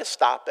 Who am I to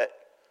stop it?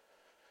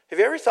 Have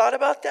you ever thought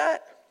about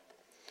that?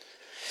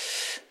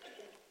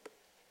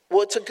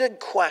 Well, it's a good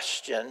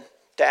question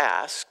to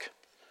ask.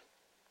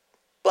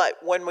 But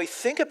when we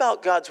think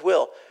about God's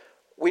will,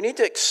 we need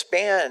to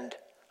expand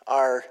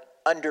our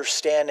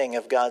understanding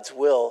of God's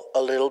will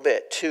a little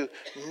bit to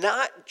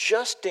not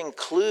just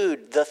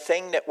include the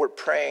thing that we're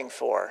praying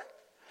for,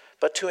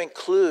 but to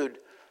include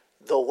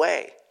the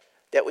way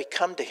that we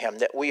come to him,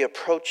 that we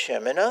approach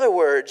him. In other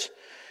words,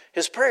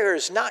 his prayer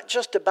is not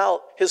just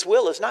about, his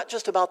will is not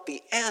just about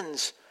the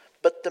ends,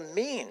 but the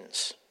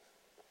means.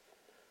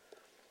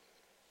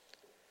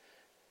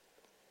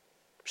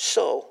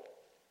 So,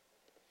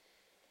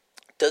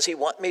 does he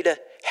want me to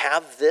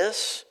have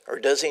this, or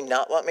does he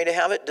not want me to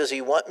have it? Does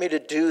he want me to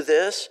do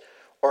this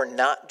or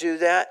not do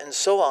that, and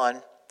so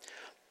on?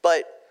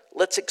 But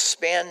let's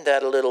expand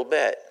that a little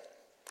bit.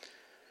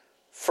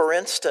 For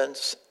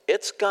instance,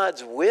 it's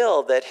God's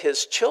will that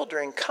his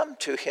children come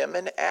to him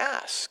and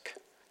ask.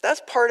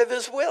 That's part of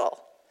his will.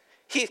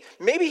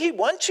 Maybe he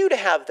wants you to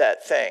have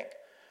that thing,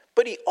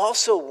 but he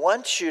also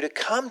wants you to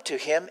come to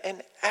him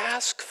and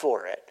ask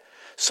for it.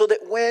 So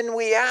that when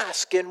we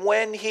ask and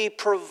when he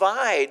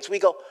provides, we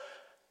go,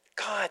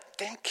 God,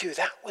 thank you,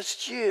 that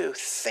was you.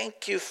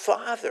 Thank you,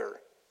 Father.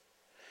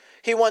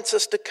 He wants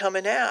us to come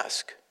and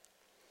ask.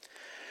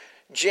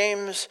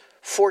 James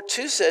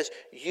 4:2 says,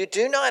 you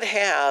do not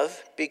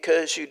have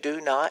because you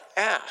do not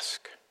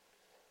ask.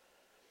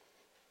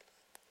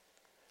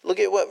 Look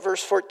at what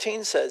verse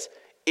 14 says.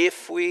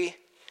 If we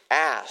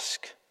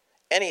ask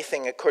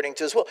anything according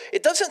to his will.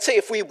 It doesn't say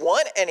if we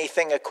want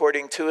anything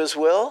according to his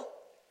will.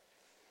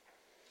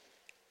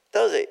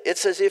 Does it? It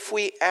says if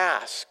we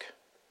ask.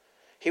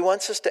 He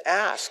wants us to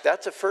ask.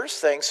 That's the first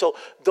thing. So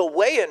the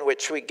way in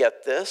which we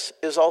get this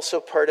is also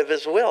part of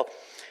his will.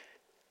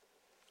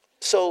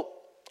 So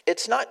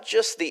it's not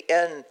just the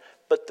end,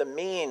 but the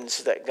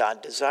means that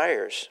God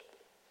desires.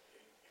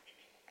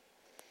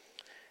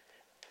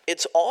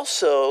 It's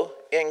also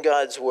in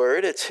God's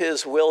word, it's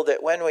his will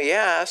that when we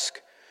ask,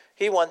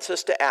 he wants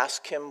us to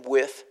ask him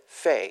with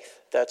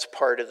faith. That's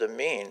part of the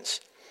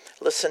means.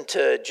 Listen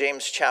to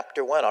James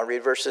chapter 1. I'll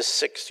read verses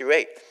 6 through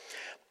 8.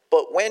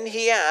 But when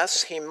he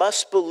asks, he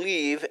must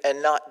believe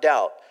and not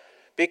doubt,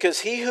 because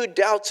he who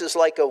doubts is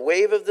like a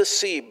wave of the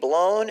sea,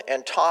 blown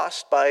and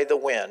tossed by the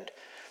wind.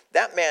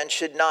 That man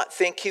should not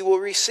think he will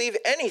receive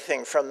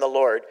anything from the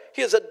Lord.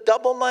 He is a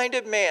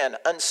double-minded man,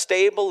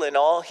 unstable in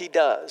all he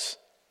does.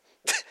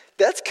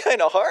 That's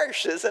kind of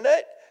harsh, isn't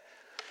it?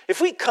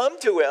 If we come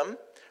to him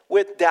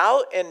with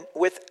doubt and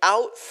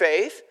without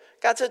faith,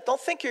 God says, don't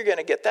think you're going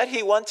to get that.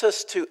 He wants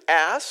us to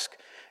ask,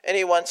 and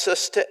he wants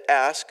us to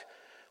ask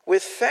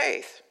with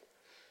faith.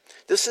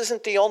 This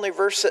isn't the only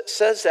verse that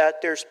says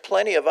that. There's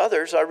plenty of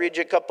others. I'll read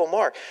you a couple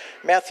more.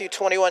 Matthew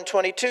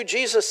 21:22,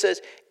 Jesus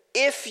says,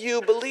 if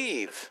you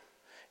believe,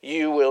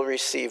 you will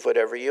receive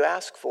whatever you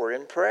ask for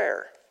in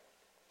prayer.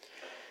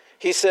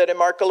 He said in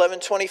Mark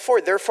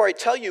 11:24, therefore I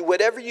tell you,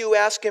 whatever you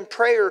ask in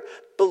prayer,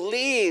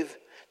 believe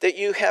that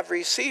you have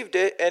received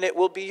it and it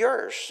will be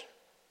yours.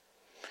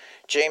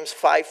 James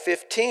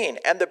 5:15,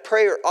 and the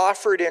prayer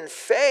offered in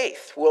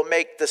faith will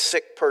make the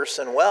sick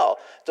person well.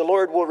 The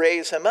Lord will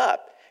raise him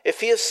up. If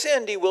he has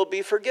sinned, he will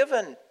be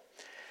forgiven.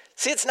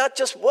 See, it's not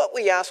just what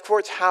we ask for,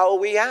 it's how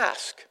we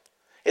ask.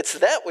 It's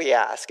that we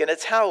ask, and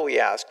it's how we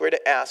ask. We're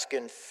to ask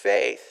in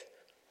faith.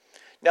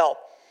 Now,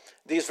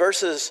 these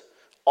verses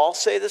all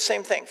say the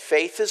same thing.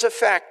 Faith is a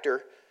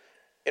factor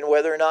in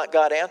whether or not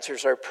God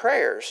answers our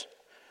prayers.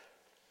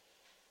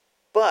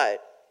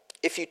 But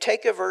if you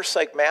take a verse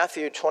like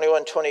Matthew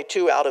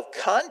 21:22 out of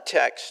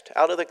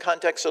the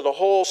context of the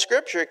whole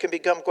scripture, it can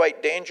become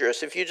quite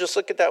dangerous. If you just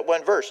look at that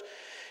one verse,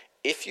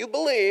 if you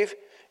believe,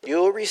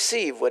 you'll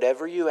receive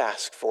whatever you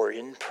ask for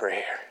in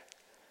prayer.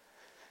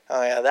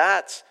 Oh yeah,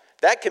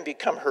 that can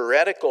become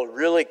heretical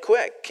really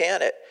quick,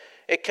 can't it?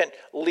 It can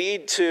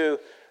lead to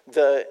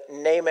the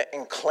name it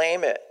and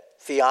claim it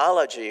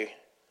theology,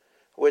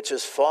 which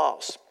is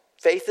false.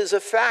 Faith is a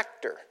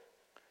factor.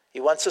 He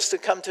wants us to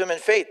come to him in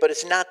faith, but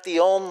it's not the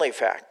only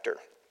factor.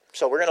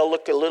 So we're going to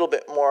look a little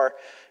bit more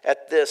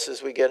at this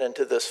as we get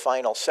into this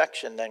final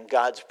section, then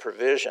God's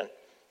provision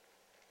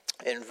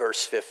in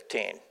verse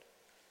 15.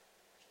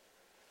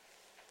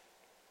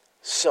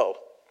 So,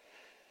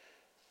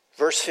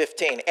 Verse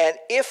 15, and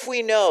if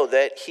we know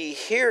that he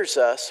hears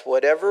us,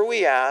 whatever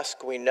we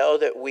ask, we know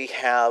that we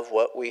have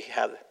what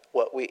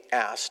we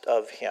asked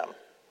of him.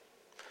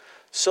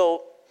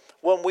 So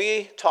when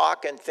we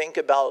talk and think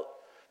about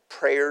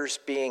prayers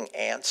being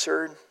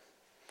answered,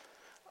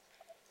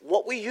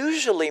 what we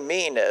usually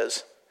mean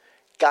is,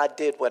 God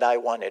did what I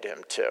wanted him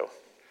to.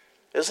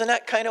 Isn't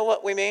that kind of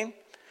what we mean?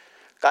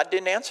 God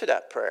didn't answer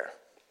that prayer.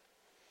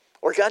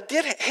 Or God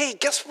didn't. Hey,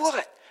 guess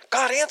what?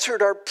 God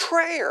answered our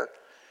prayer.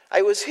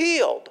 I was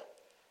healed.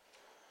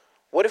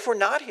 What if we're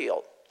not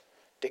healed?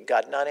 Did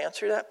God not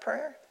answer that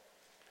prayer?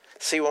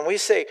 See, when we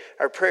say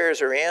our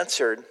prayers are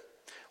answered,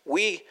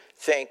 we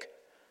think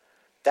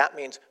that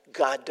means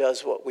God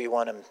does what we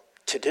want him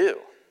to do.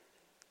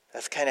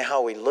 That's kind of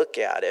how we look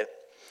at it.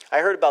 I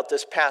heard about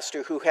this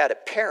pastor who had a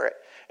parrot,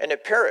 and the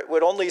parrot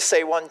would only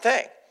say one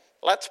thing: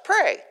 let's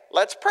pray,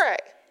 let's pray,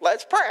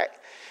 let's pray.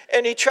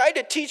 And he tried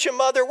to teach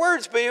him other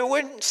words, but he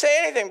wouldn't say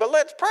anything but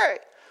let's pray.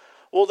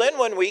 Well, then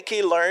one week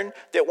he learned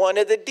that one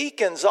of the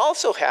deacons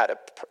also had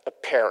a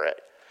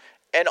parrot.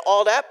 And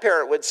all that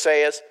parrot would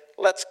say is,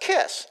 let's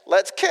kiss,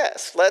 let's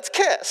kiss, let's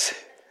kiss.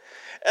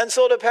 And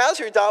so the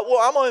pastor thought, well,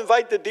 I'm going to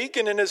invite the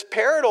deacon and his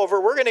parrot over.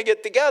 We're going to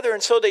get together.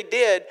 And so they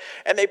did.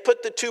 And they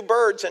put the two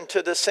birds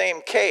into the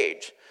same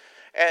cage.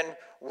 And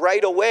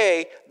right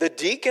away, the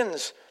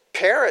deacon's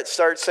parrot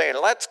starts saying,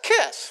 let's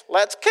kiss,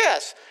 let's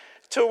kiss.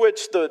 To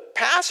which the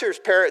pastor's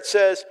parrot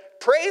says,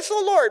 praise the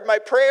Lord, my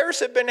prayers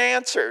have been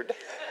answered.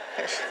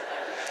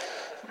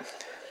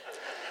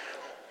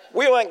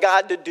 We want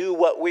God to do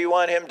what we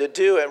want him to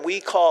do, and we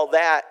call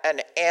that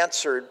an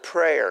answered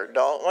prayer,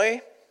 don't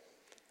we?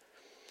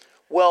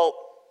 Well,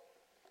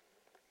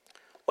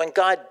 when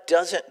God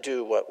doesn't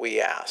do what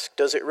we ask,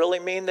 does it really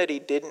mean that he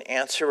didn't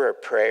answer a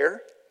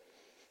prayer?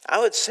 I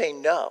would say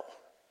no.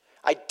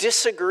 I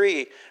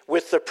disagree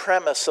with the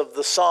premise of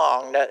the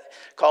song that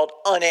called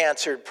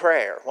Unanswered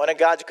Prayer. One of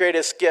God's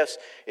greatest gifts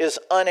is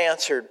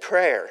unanswered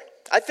prayer.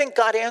 I think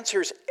God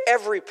answers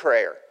every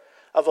prayer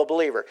of a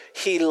believer.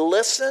 He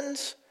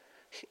listens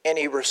and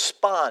he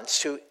responds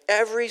to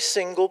every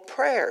single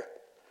prayer.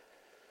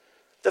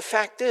 The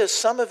fact is,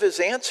 some of his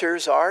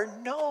answers are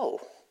no,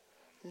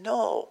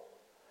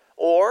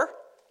 or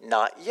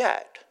not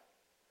yet.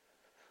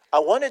 I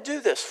want to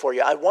do this for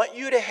you. I want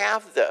you to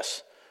have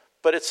this,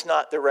 but it's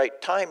not the right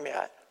time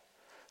yet.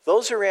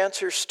 Those are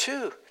answers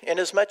too,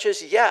 inasmuch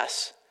as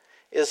yes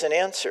is an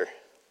answer.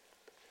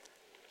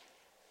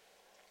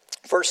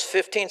 Verse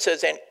 15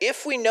 says, and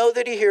if we know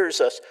that he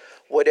hears us,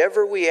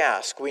 whatever we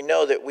ask, we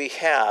know that we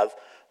have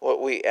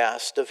what we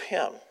asked of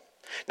him.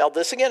 Now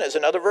this again is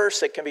another verse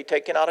that can be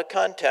taken out of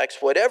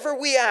context. Whatever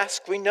we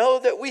ask, we know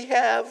that we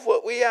have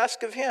what we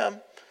ask of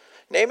him.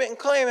 Name it and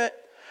claim it.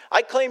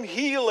 I claim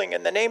healing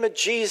in the name of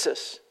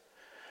Jesus.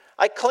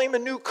 I claim a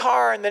new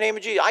car in the name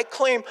of Jesus. I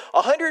claim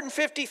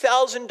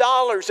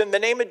 $150,000 in the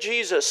name of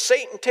Jesus.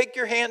 Satan, take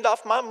your hand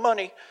off my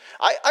money.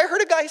 I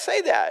heard a guy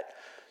say that.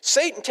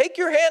 Satan, take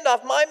your hand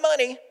off my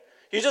money.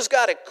 You just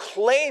got to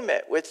claim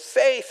it with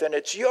faith and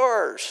it's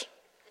yours.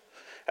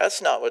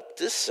 That's not what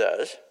this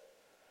says.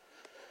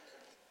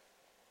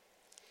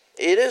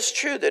 It is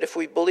true that if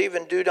we believe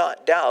and do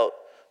not doubt,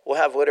 we'll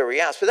have whatever we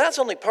ask. But that's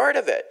only part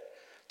of it.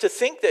 To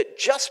think that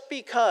just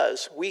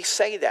because we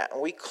say that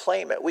and we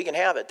claim it, we can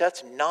have it,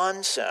 that's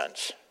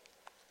nonsense.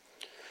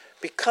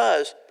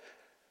 Because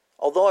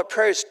although our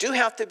prayers do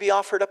have to be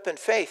offered up in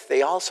faith,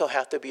 they also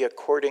have to be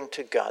according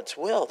to God's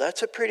will.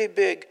 That's a pretty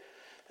big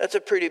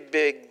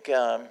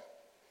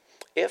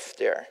if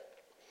there.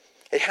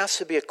 It has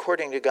to be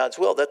according to God's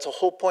will. That's the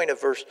whole point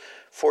of verse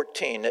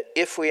 14, that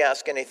if we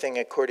ask anything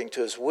according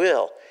to his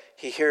will,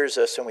 he hears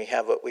us and we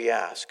have what we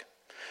ask.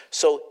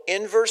 So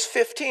in verse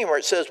 15 where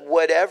it says,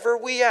 whatever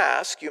we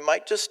ask, you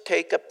might just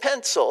take a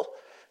pencil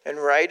and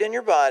write in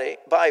your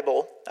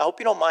Bible. I hope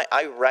you don't mind.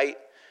 I write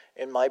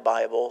in my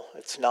Bible.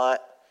 It's not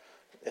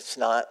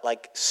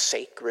like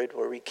sacred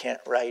where we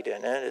can't write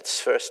in it. It's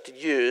for us to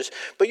use.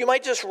 But you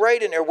might just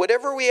write in there,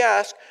 whatever we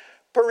ask,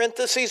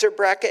 parentheses or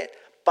bracket,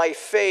 by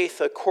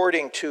faith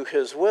according to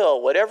his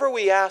will. Whatever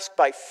we ask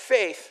by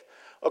faith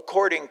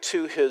according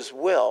to his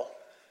will.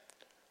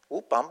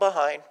 Oop, I'm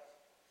behind.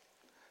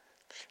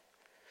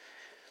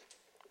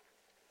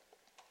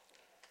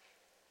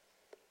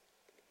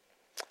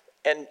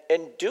 And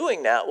in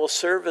doing that will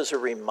serve as a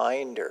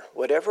reminder.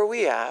 Whatever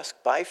we ask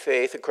by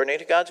faith according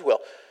to God's will.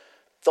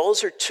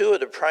 Those are two of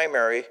the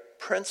primary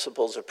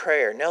principles of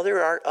prayer. Now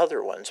there are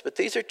other ones, but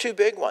these are two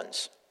big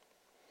ones.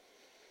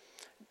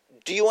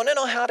 Do you want to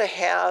know how to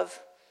have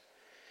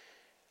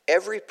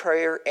every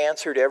prayer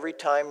answered every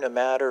time no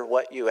matter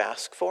what you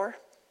ask for?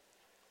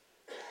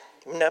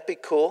 Wouldn't that be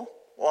cool?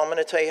 Well, I'm going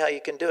to tell you how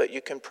you can do it.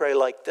 You can pray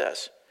like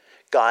this.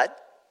 God,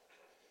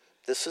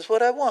 this is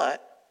what I want.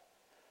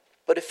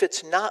 But if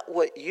it's not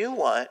what you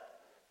want,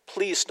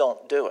 please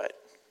don't do it.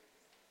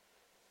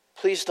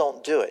 Please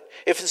don't do it.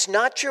 If it's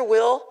not your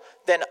will,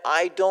 then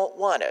I don't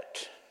want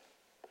it.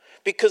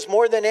 Because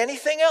more than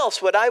anything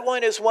else, what I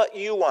want is what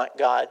you want,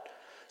 God.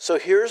 So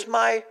here's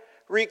my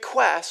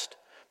request.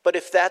 But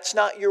if that's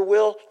not your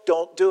will,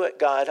 don't do it,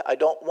 God. I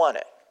don't want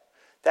it.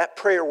 that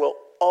prayer will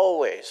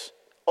always,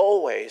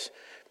 always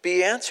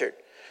be answered.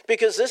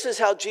 Because this is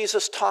how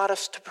Jesus taught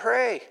us to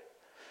pray.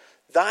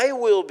 Thy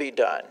will be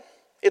done.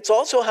 It's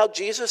also how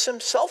Jesus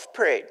himself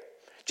prayed.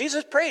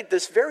 Jesus prayed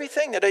this very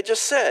thing that I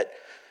just said.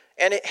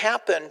 And it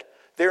happened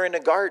there in the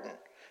garden.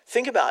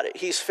 Think about it.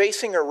 He's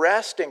facing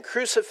arrest and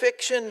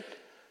crucifixion.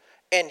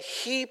 And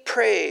he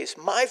prays,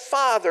 my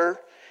Father,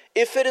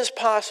 if it is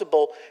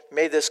possible,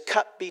 may this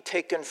cup be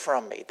taken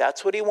from me.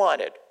 That's what he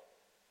wanted.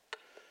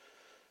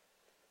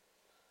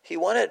 He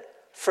wanted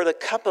for the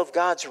cup of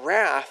God's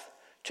wrath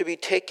to be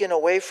taken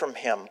away from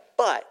him.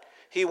 But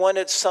he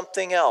wanted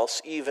something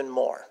else even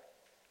more.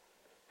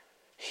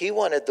 He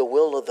wanted the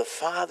will of the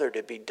Father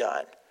to be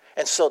done.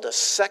 And so the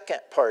second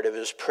part of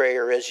his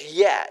prayer is,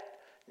 yet,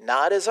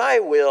 not as I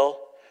will,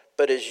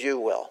 but as you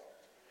will.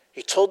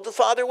 He told the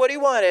Father what he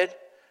wanted. And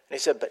he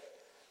said, but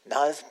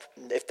not,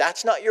 if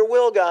that's not your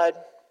will, God,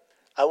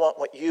 I want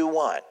what you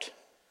want.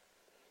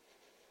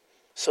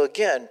 So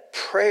again,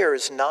 prayer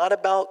is not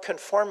about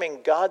conforming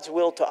God's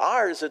will to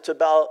ours. It's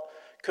about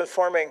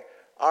conforming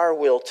our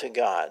will to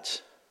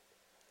God's.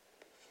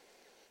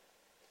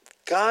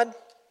 God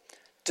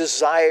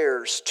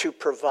desires to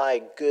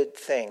provide good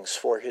things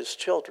for his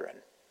children.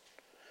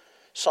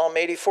 Psalm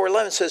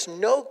 84:11 says,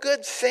 no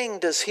good thing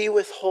does he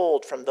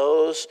withhold from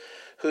those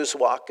whose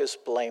walk is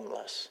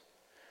blameless.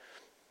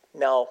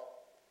 Now,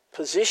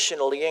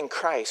 positionally in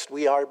Christ,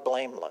 we are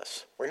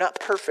blameless. We're not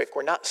perfect,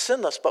 we're not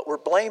sinless, but we're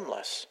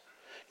blameless.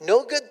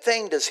 No good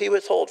thing does he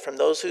withhold from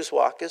those whose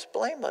walk is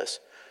blameless.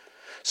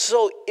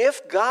 So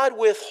if God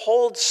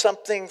withholds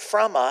something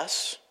from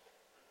us,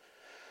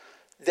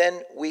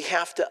 then we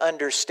have to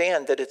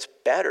understand that it's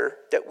better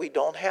that we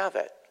don't have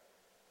it.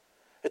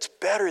 It's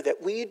better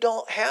that we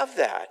don't have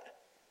that.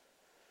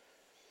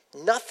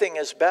 Nothing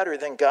is better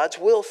than God's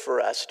will for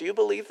us. Do you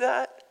believe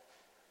that?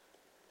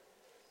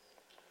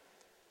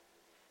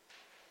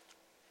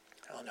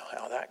 I don't know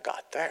how that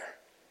got there.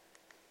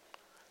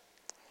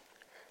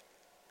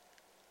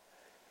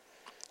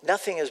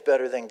 Nothing is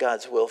better than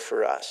God's will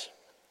for us.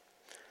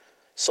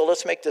 So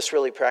let's make this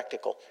really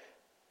practical.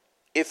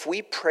 If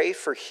we pray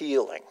for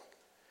healing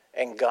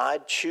and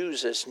God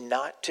chooses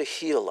not to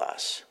heal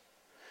us,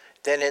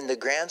 then in the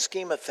grand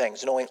scheme of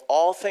things, knowing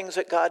all things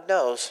that God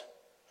knows,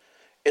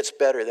 it's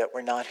better that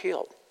we're not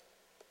healed.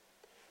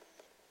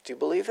 Do you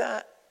believe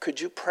that? Could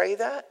you pray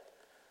that?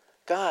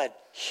 God,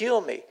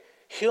 heal me.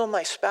 Heal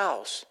my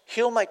spouse.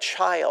 Heal my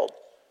child.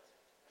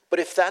 But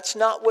if that's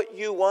not what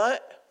you want,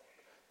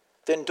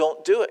 then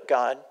don't do it,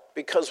 God,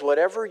 because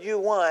whatever you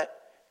want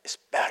is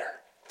better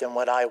than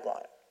what I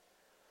want.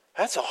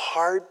 That's a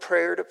hard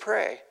prayer to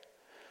pray,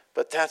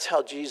 but that's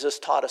how Jesus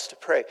taught us to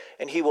pray.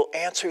 And he will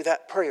answer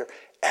that prayer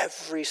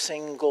every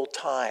single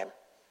time.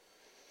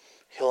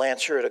 He'll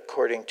answer it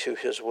according to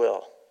his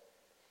will.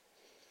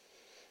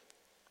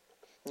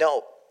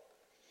 No,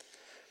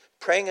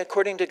 praying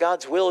according to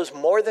God's will is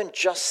more than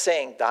just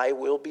saying, thy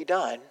will be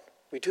done.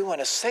 We do want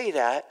to say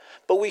that,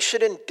 but we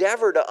should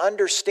endeavor to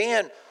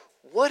understand,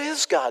 what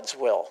is God's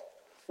will?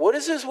 What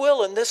is his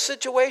will in this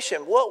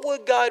situation? What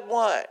would God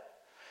want?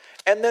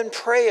 And then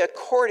pray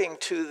according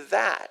to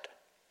that.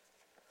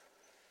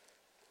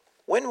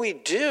 When we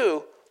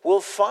do,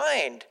 we'll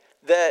find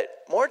that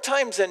more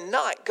times than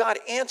not, God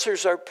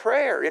answers our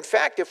prayer. In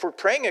fact, if we're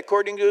praying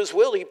according to his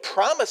will, he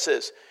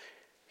promises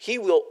he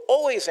will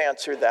always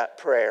answer that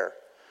prayer.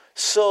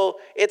 So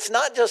it's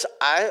not just,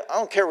 I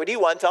don't care what he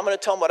wants, I'm going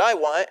to tell him what I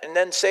want, and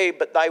then say,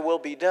 but thy will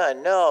be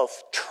done. No,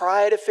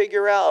 try to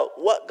figure out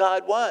what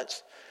God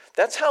wants.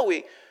 That's how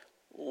we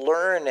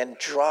learn and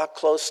draw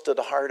close to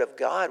the heart of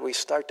God. We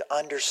start to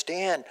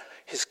understand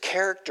his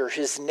character,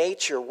 his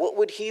nature. What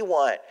would he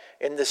want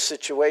in this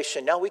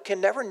situation? Now, we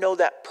can never know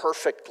that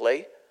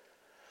perfectly,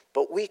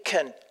 but we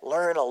can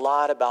learn a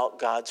lot about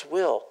God's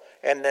will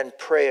and then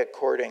pray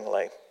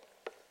accordingly.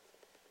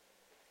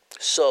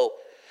 So,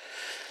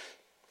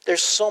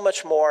 there's so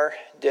much more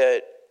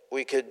that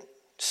we could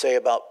say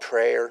about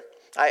prayer.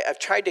 I've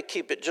tried to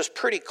keep it just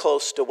pretty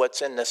close to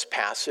what's in this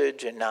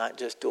passage and not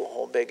just do a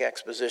whole big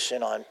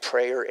exposition on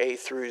prayer A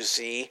through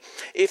Z.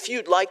 If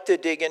you'd like to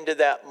dig into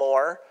that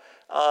more,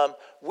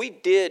 we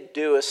did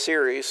do a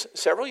series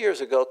several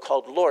years ago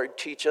called Lord,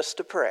 Teach Us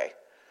to Pray.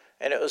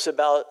 And it was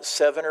about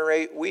 7 or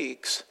 8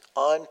 weeks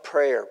on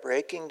prayer,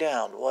 breaking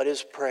down what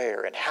is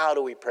prayer and how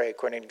do we pray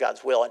according to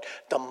God's will and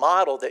the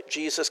model that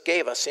Jesus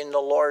gave us in the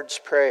Lord's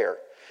Prayer.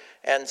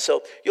 And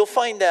so you'll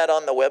find that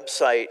on the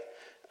website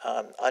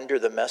under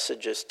the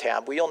Messages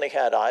tab. We only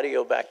had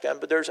audio back then,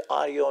 but there's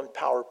audio and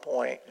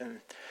PowerPoint, and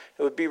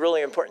it would be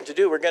really important to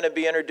do. We're going to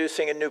be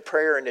introducing a new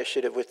prayer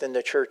initiative within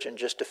the church in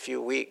just a few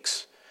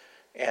weeks.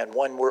 And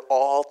when we're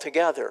all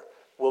together,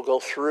 we'll go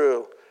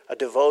through a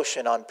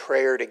devotion on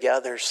prayer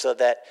together so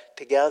that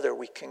together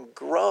we can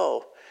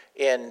grow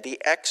in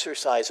the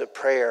exercise of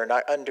prayer and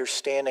our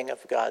understanding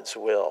of God's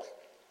will.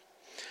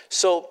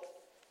 So,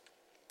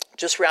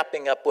 just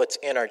wrapping up what's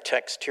in our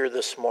text here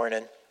this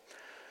morning,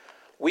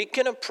 we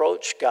can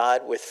approach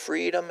God with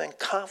freedom and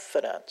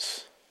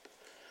confidence.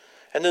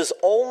 And this is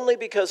only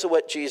because of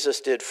what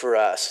Jesus did for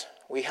us.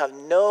 We have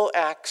no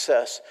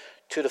access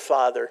to the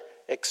Father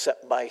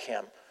except by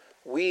him.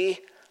 We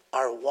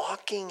are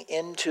walking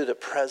into the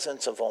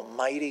presence of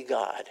Almighty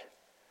God.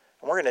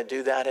 And we're going to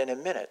do that in a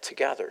minute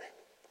together.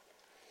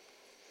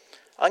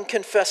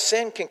 Unconfessed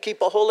sin can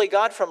keep a holy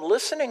God from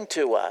listening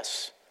to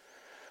us.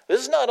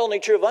 This is not only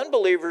true of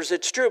unbelievers,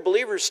 it's true of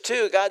believers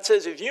too. God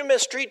says, if you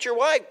mistreat your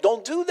wife,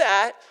 don't do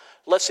that,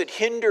 lest it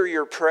hinder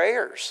your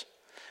prayers.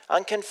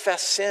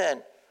 Unconfessed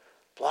sin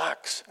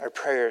blocks our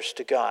prayers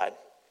to God.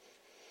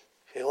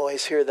 You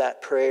always hear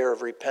that prayer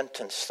of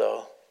repentance,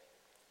 though.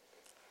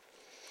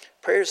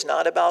 Prayer is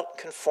not about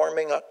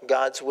conforming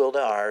God's will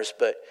to ours,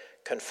 but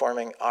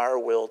conforming our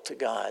will to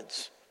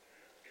God's.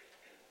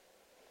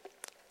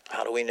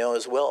 How do we know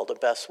his will? The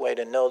best way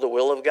to know the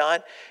will of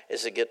God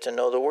is to get to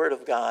know the Word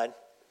of God.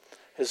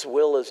 His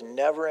will is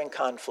never in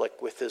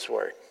conflict with his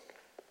Word.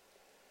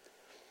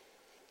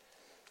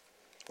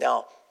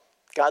 Now,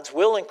 God's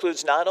will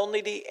includes not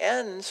only the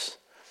ends,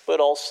 but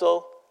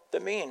also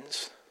the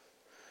means.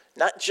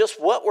 Not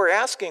just what we're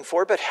asking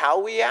for, but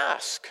how we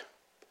ask.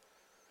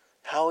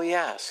 How we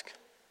ask.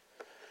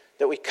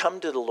 That we come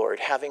to the Lord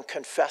having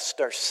confessed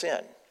our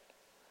sin.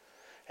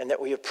 And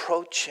that we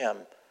approach him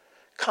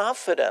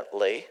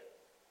confidently,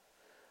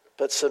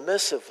 but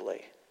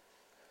submissively.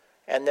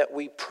 And that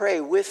we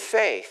pray with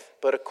faith,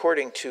 but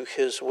according to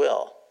his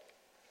will.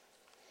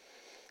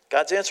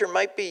 God's answer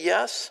might be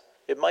yes,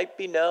 it might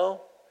be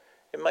no,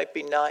 it might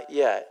be not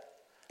yet.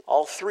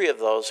 All three of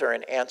those are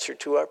an answer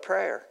to our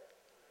prayer.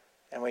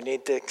 And we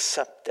need to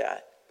accept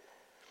that.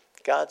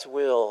 God's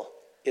will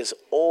is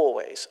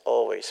always,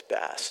 always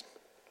best.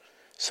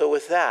 So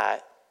with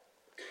that,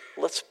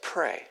 let's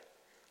pray.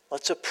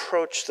 Let's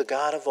approach the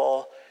God of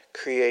all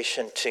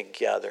creation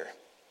together.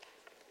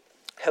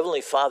 Heavenly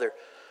Father,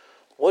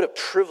 what a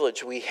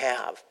privilege we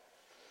have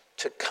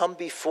to come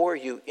before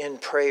you in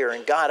prayer.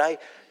 And God, I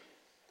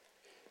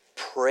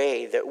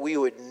pray that we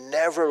would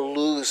never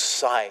lose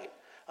sight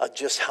of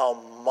just how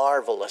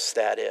marvelous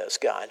that is,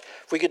 God.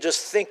 If we could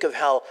just think of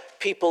how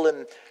people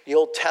in the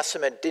Old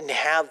Testament didn't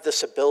have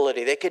this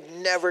ability. They could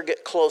never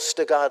get close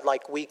to God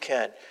like we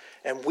can.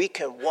 And we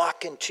can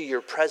walk into your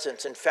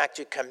presence. In fact,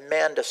 you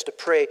command us to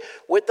pray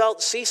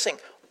without ceasing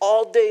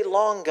all day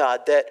long,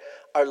 God, that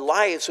our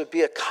lives would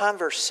be a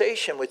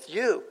conversation with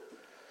you.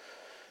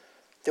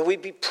 That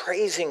we'd be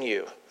praising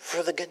you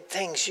for the good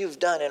things you've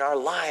done in our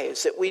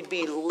lives. That we'd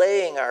be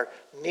laying our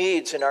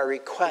needs and our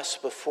requests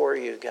before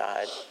you,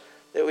 God.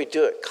 That we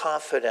do it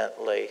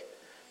confidently,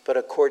 but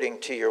according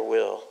to your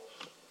will.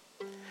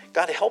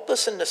 God, help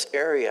us in this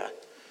area.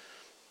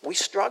 We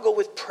struggle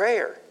with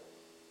prayer.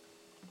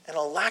 And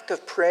a lack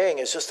of praying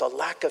is just a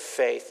lack of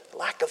faith. A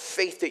lack of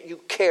faith that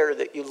you care,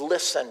 that you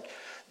listen,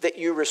 that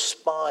you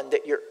respond,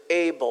 that you're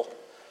able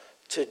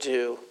to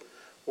do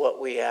what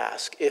we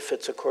ask, if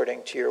it's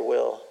according to your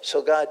will.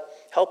 So God,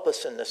 help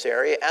us in this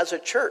area as a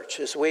church,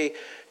 as we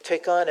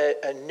take on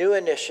a new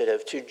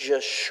initiative to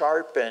just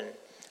sharpen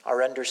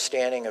our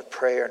understanding of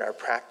prayer and our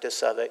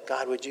practice of it.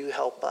 God, would you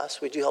help us?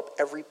 Would you help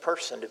every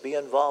person to be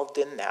involved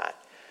in that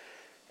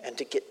and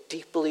to get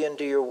deeply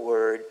into your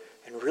word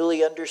and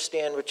really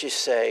understand what you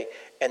say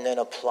and then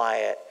apply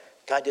it.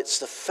 God, it's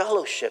the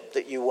fellowship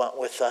that you want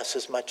with us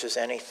as much as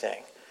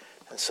anything.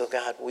 And so,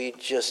 God, we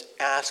just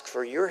ask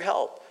for your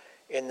help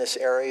in this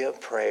area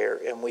of prayer,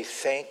 and we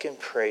thank and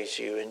praise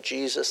you in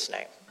Jesus'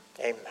 name.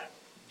 Amen.